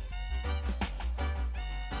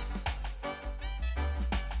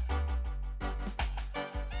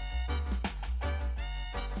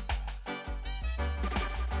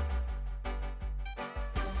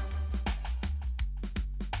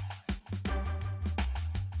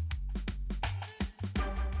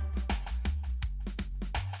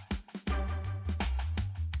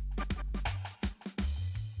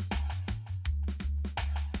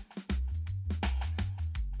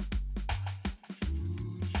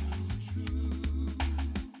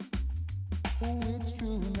Oh, it's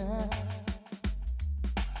true now.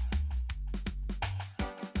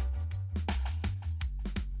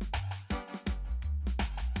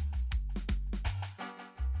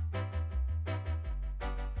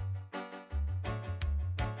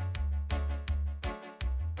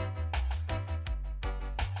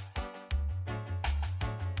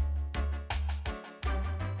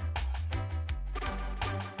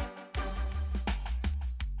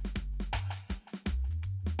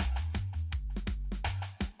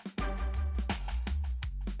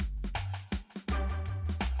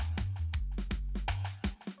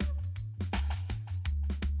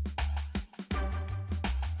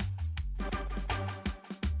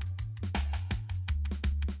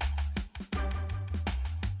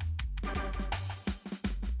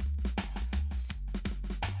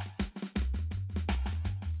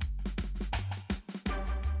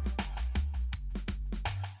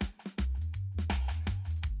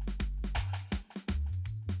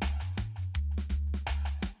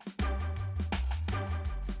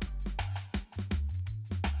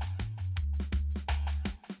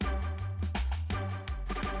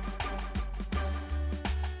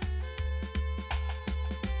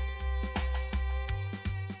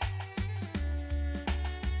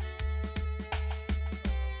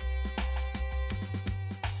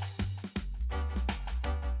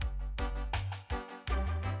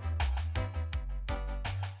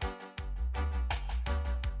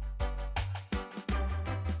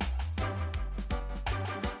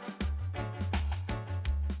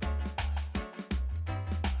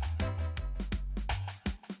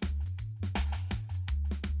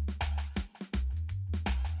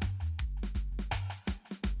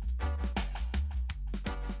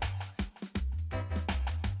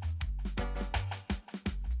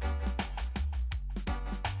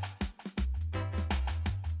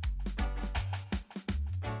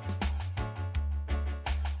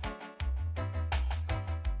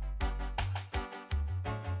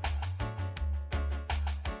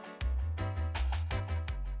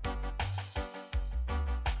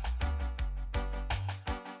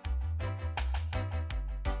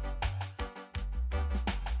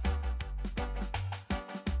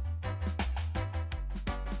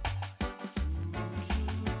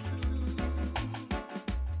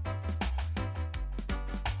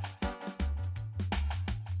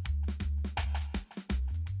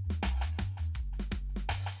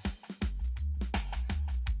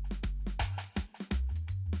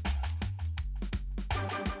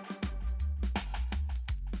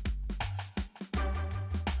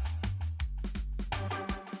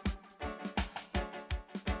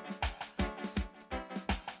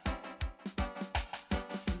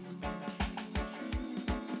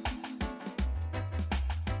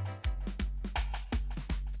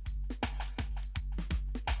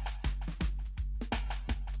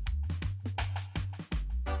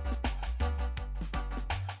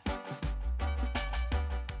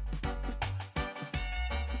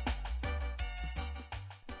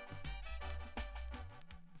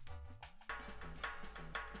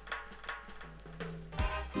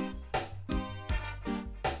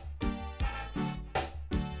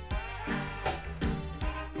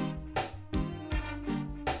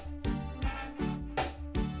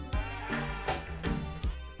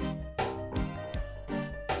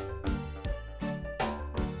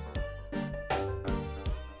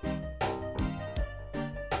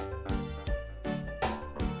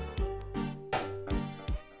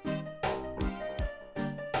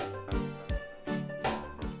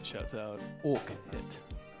 shouts out Orc Hit.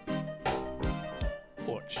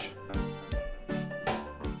 Orch.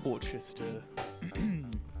 Orchester.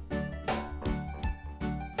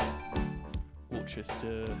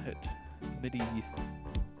 Orchester Hit. MIDI.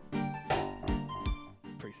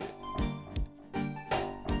 Preset.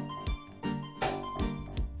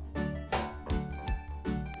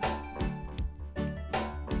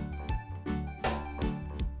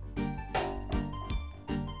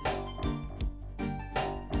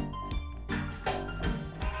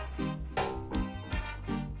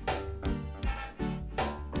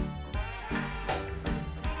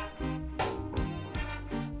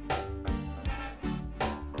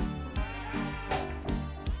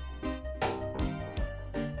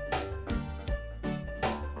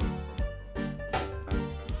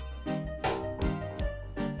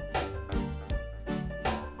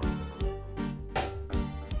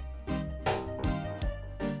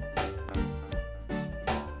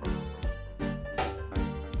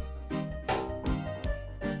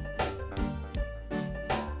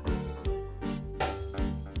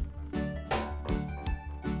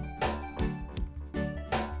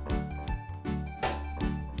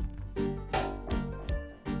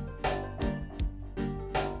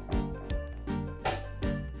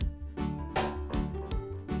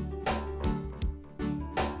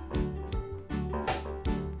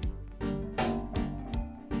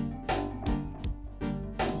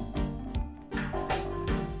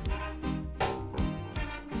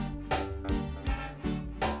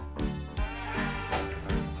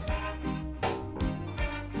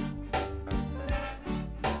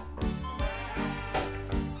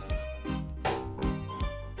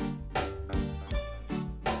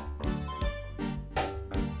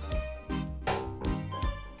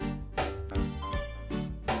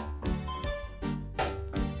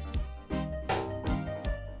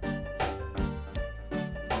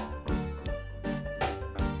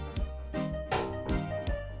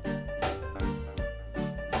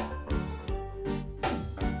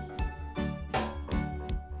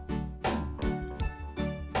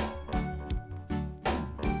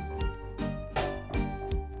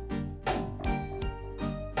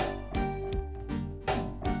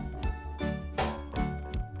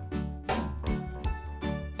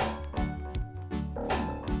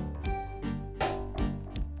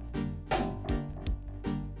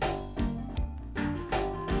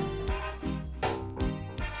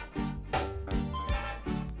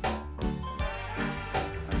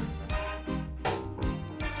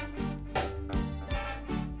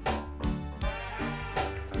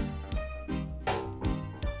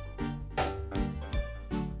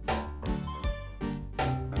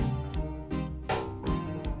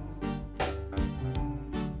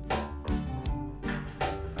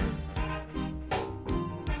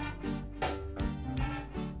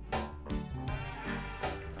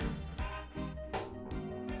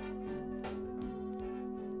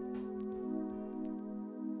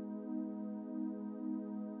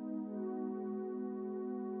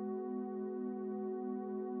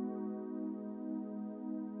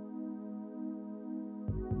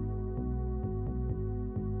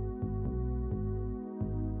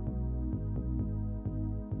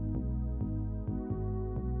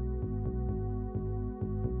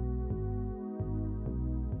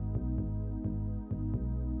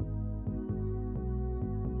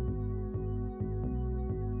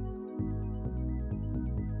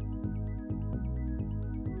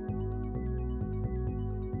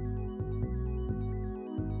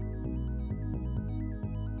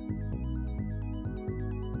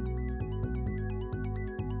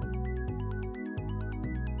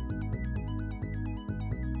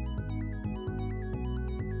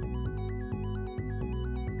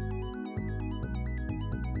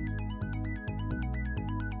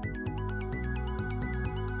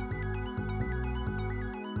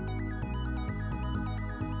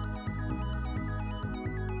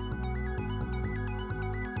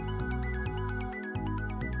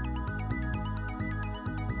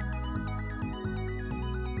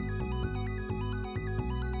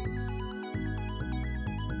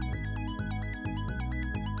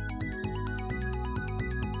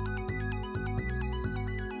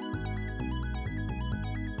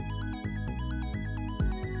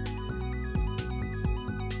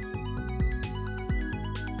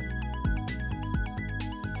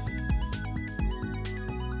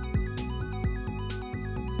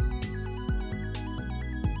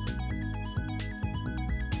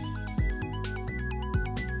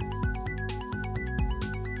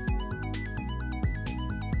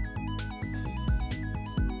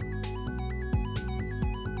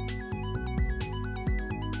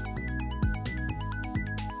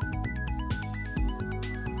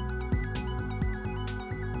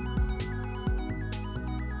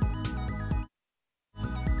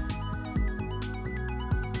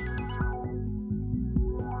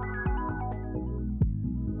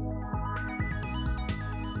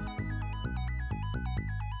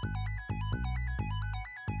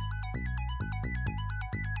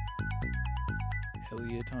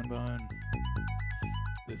 Clear Tone Bone.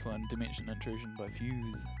 This one, Dimension Intrusion by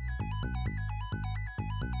Fuse.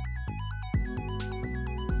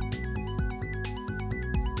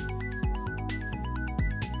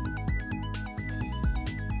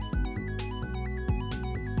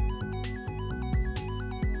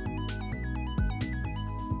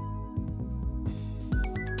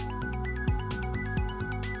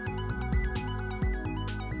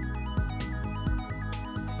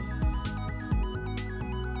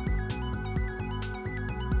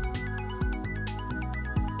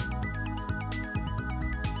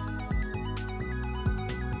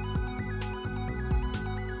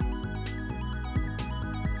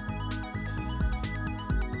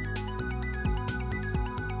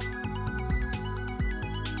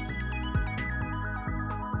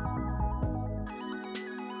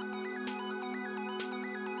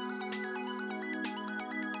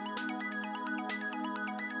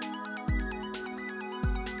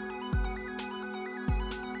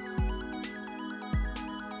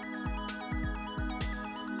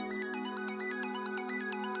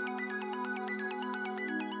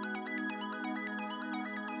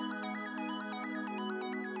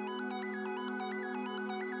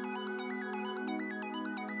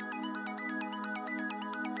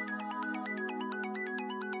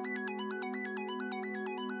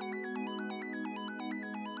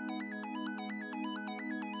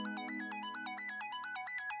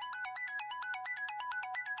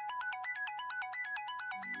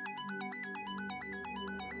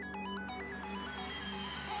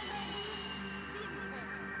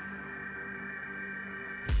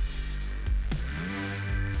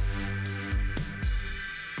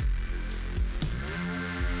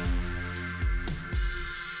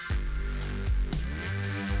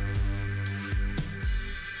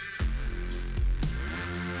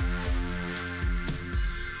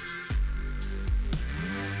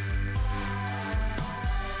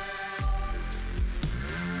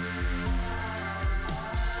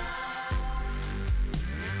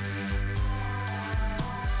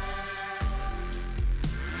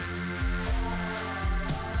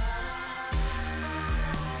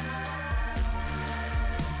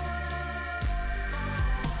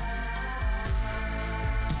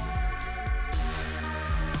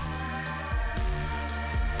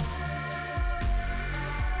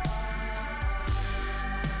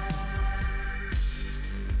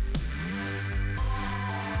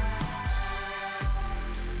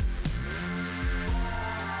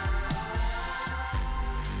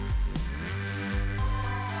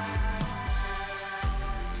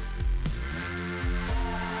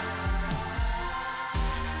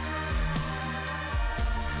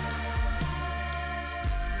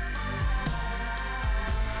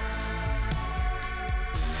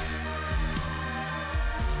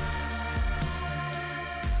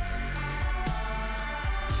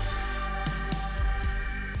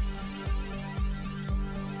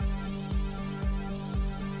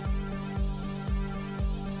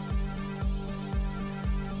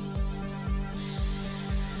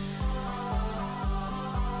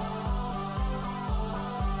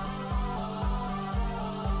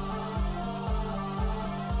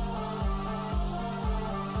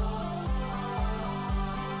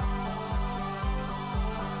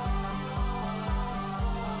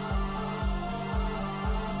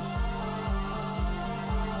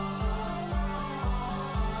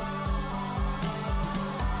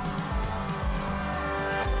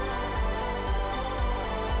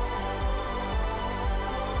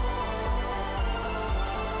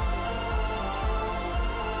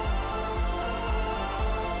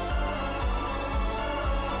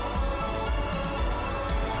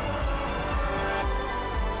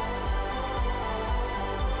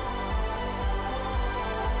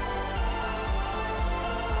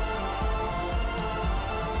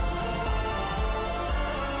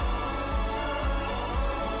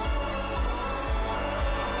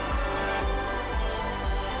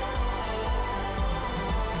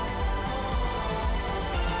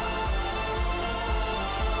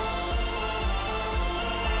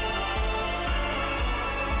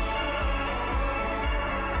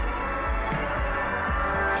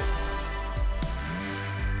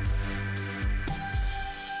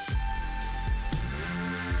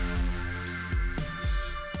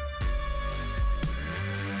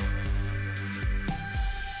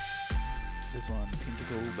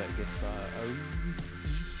 Pentacle by Gaspar O.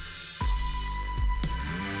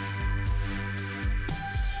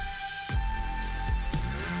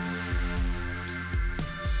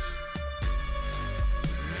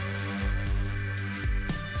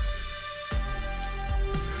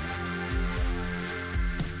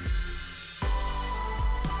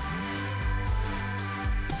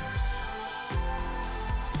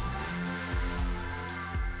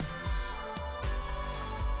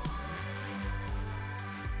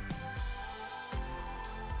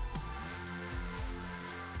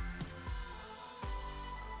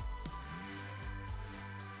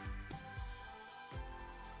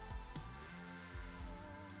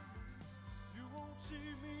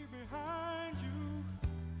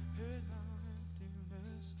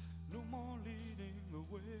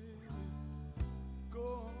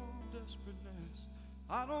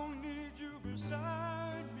 I don't need you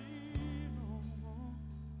beside me no more.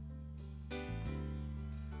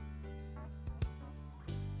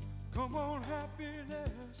 Come on,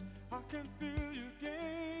 happiness, I can feel you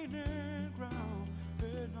gaining ground.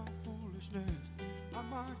 Hey, no foolishness, I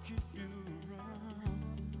might keep you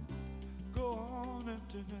around. Go on,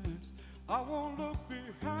 emptiness, I won't look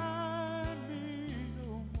behind me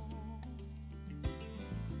no more.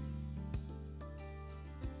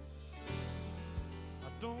 I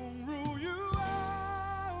don't rule you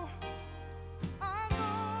out, I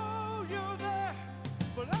know you're there,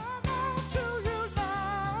 but I'm on to you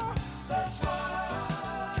now. That's why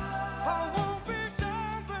I won't be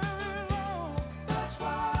down very long. That's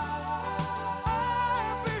why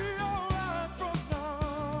I'll be alright from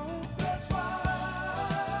now. That's why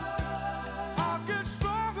I'll get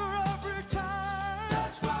stronger every time.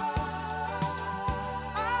 That's why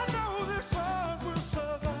I know this heart will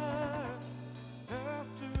survive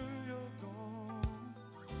after you're gone.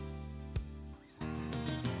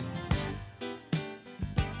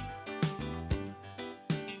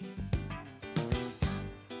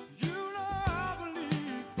 You know I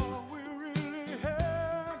believe all we really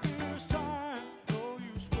have is time. No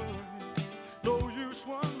use worrying, no use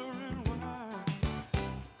wondering why.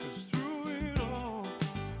 'Cause through it all,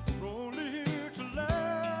 we're only here to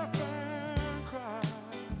laugh and cry.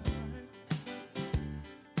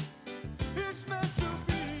 It's meant to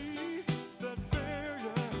be that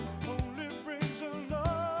failure only brings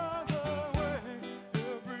another way.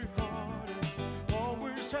 Every heartache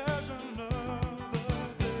always has another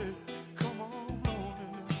day. Come on,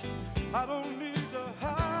 loneliness, I don't need to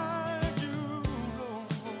hide you no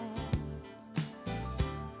more.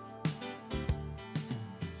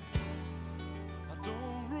 I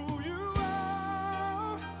don't rule you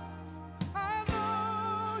out, I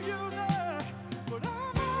know you're there, but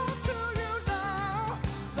I'm on to you now.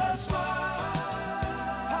 That's why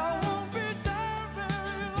I won't be down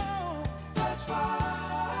very long. That's why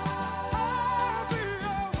I'll be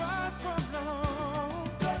alright from now.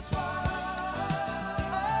 That's why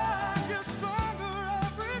I get stronger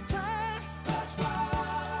every time. That's why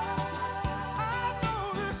I know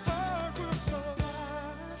this heart will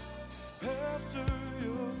survive after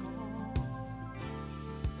you're gone.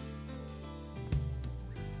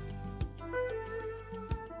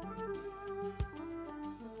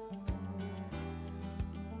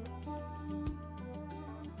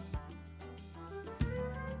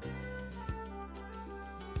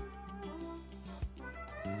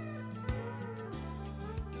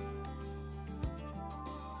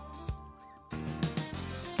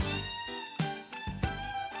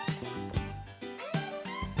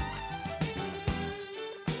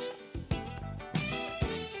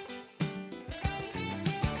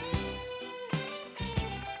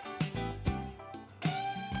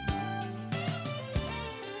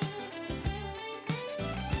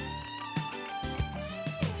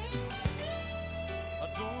 I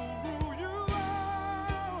don't rule you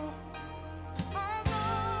out, I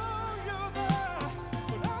know you're there,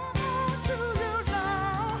 but I'm on to you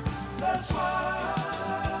now. That's why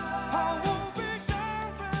I won't be down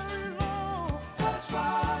very long. That's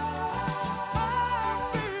why I'll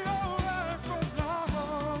be alright from now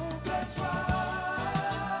on. That's why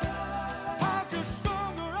I'll get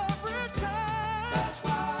stronger every time. That's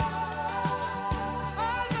why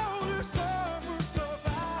I know this heart will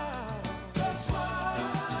survive. That's why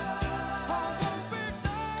I won't be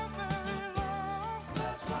down very long.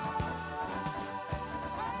 That's why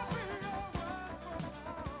I'll be alright from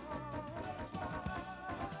now. That's why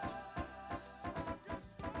I'll get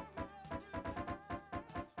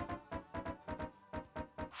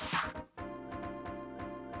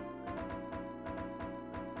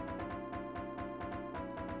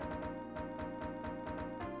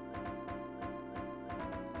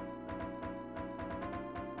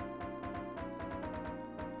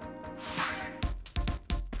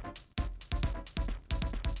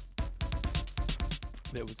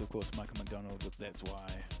That was, of course, Michael McDonald with That's Why.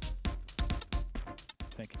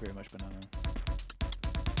 Thank you very much, Banana.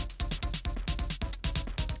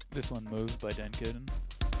 This one, Move by Dan Curtin.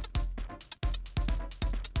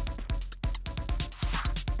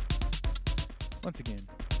 Once again,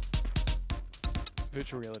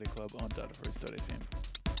 Virtual Reality Club on datafruits.fm.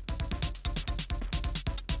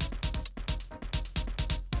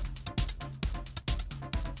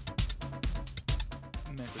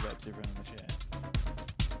 Massive ups, everyone in the chat.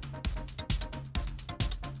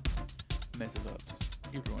 Massive ups,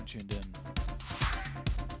 everyone tuned in.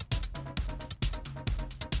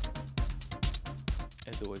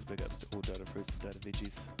 As always, big ups to all data fruits and data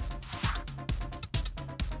veggies.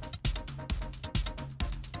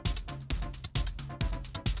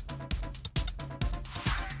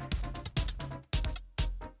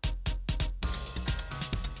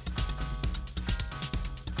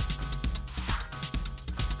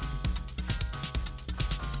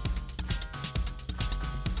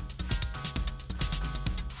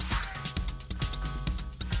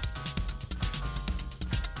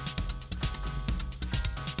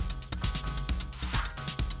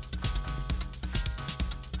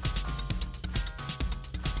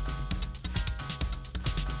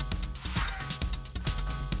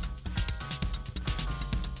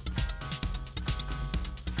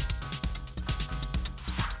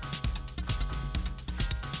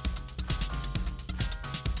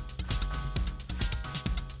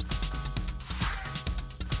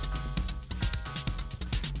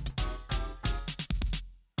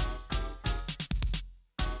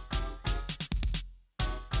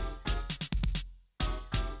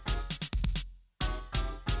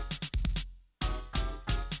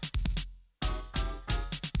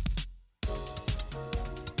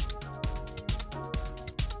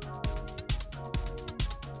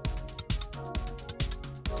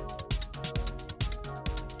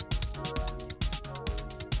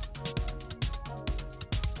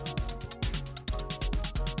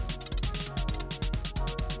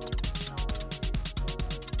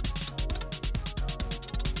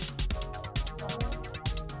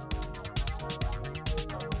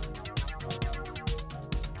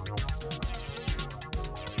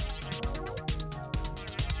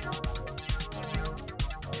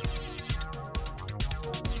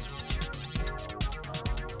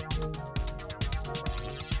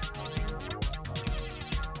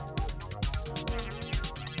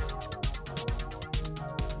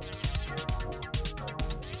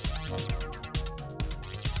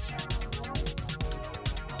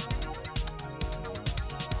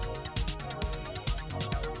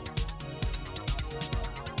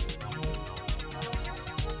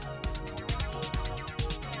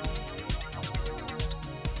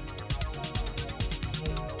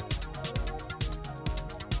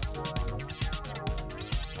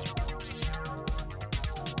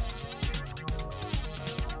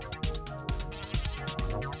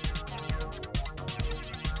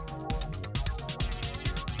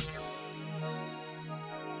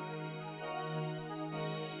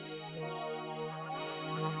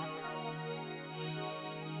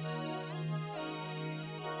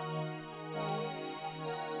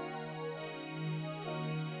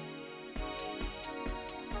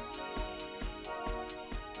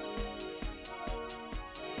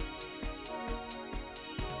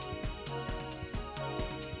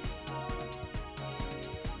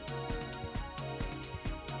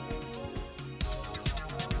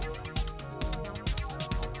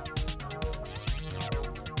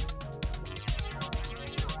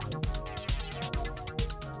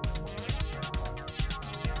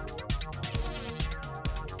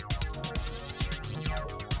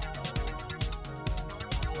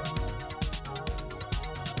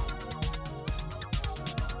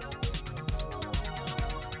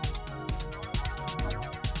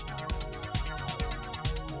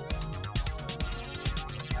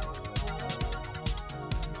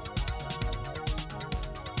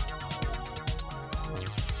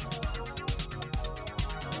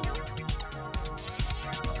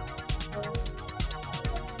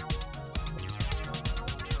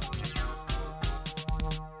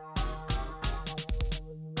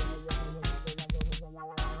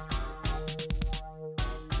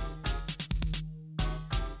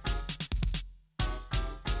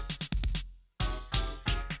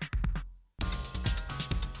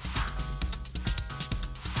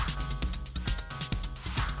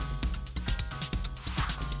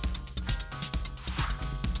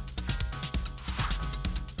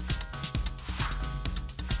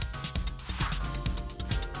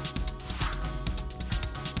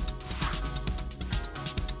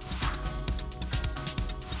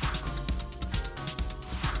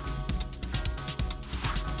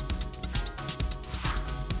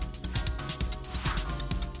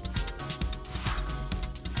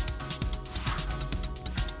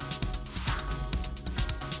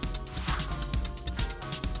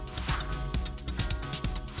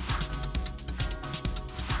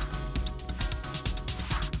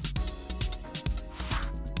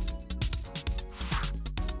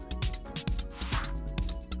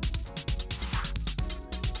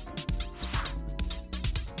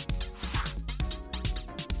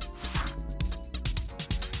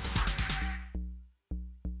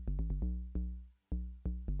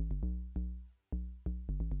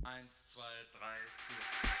 1, 2, 3,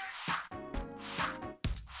 4.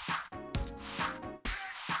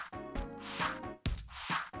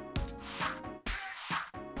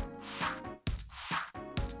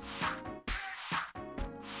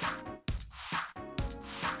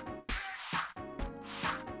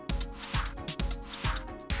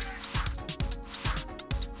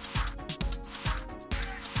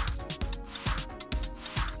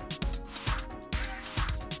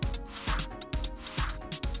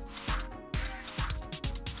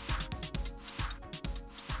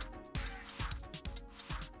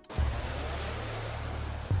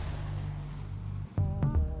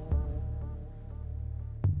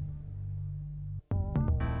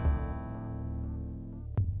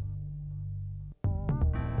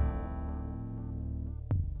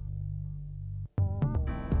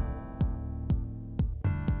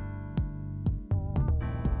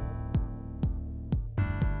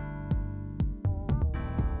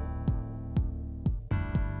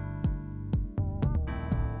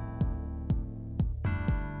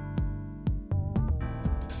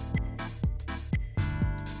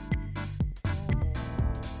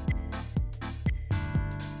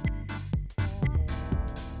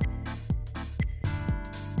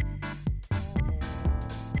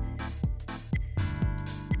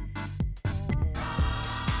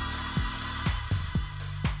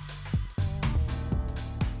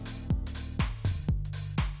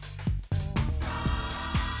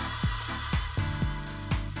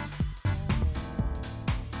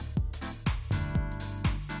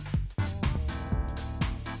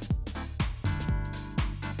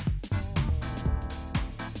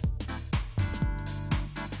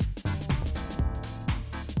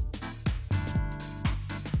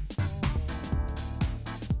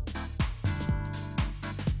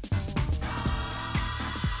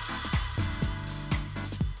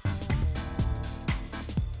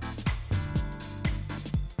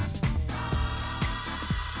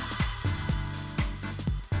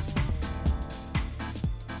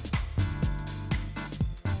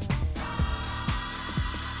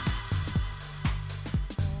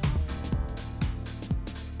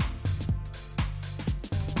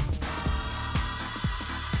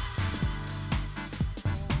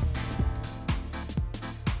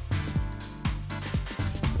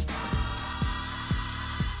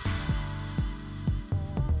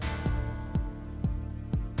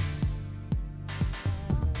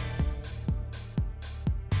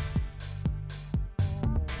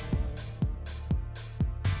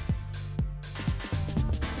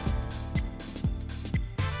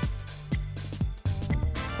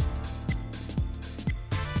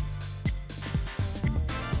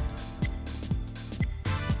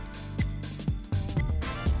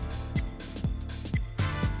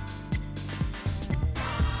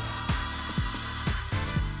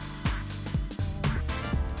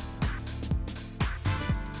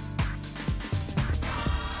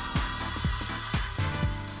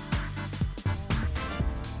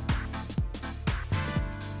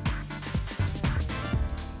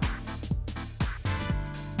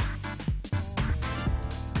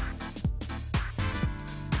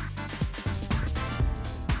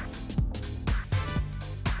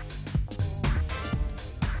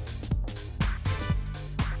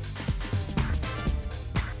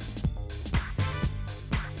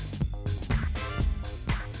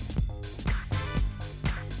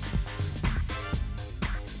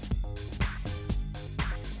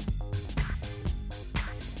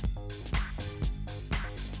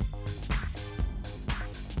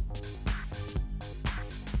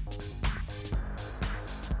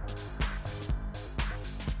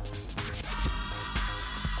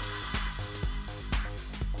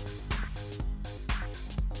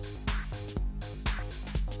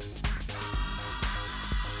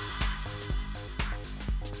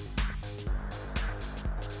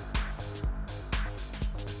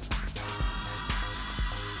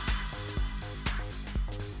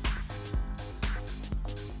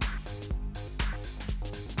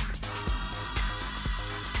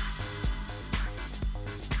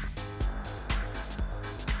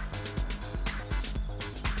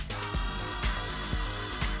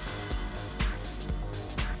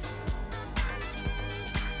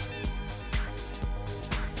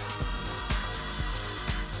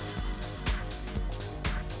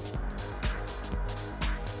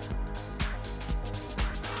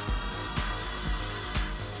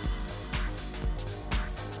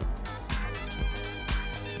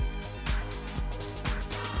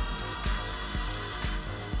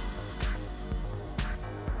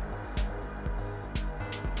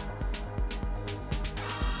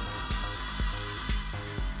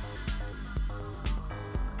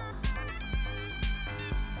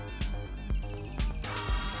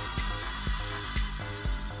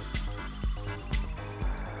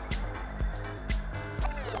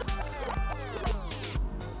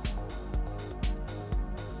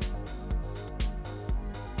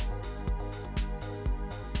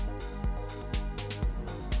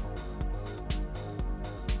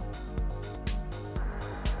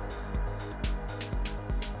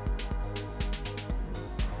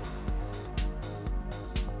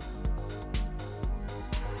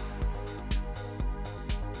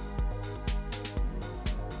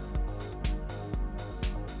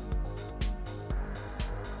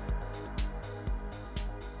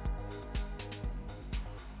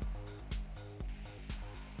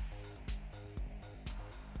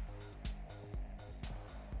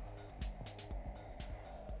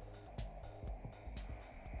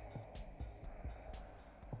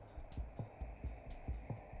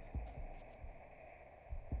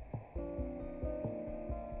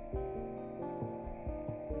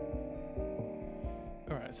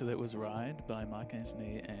 Alright, so that was Ride by Mark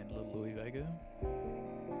Anthony and Lil Louis Vega.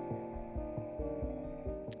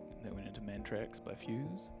 That went into Man Tracks by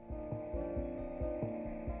Fuse.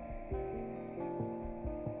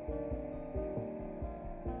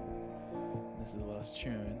 This is the last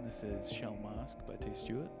tune. This is Shell Mask by T.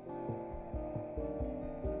 Stewart.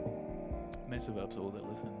 Massive ups to all that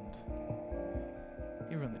listened.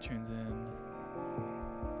 Everyone that tunes in.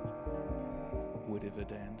 Whatever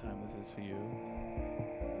day and time this is for you.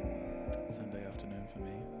 Sunday afternoon for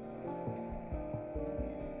me.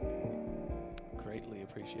 Greatly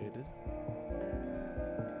appreciated.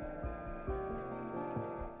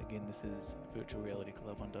 Again, this is Virtual Reality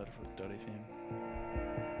Club on datafruits.fm.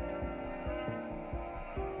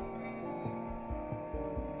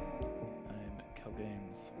 I'm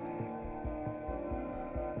Calgames.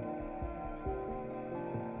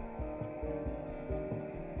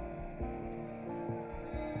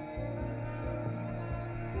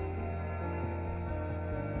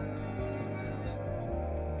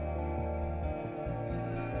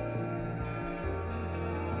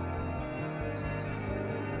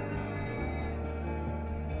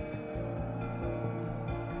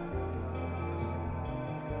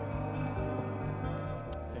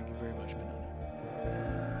 Thank you very much, Banana.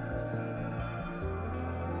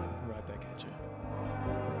 Right back at you.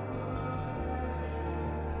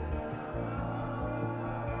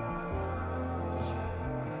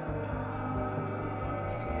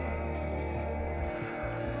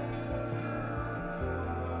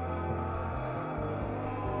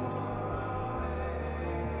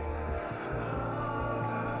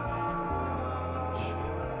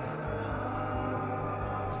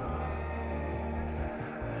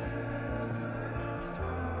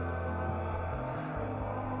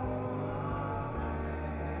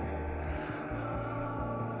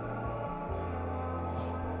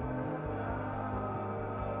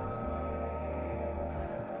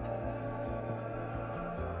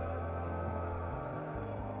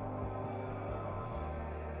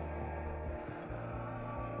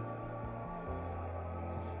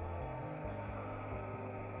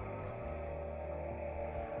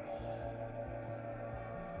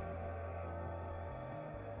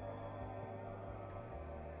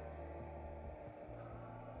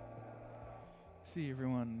 See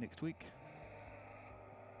everyone next week.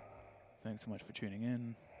 Thanks so much for tuning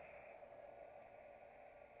in.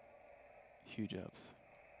 Huge ups.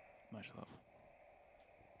 Much love.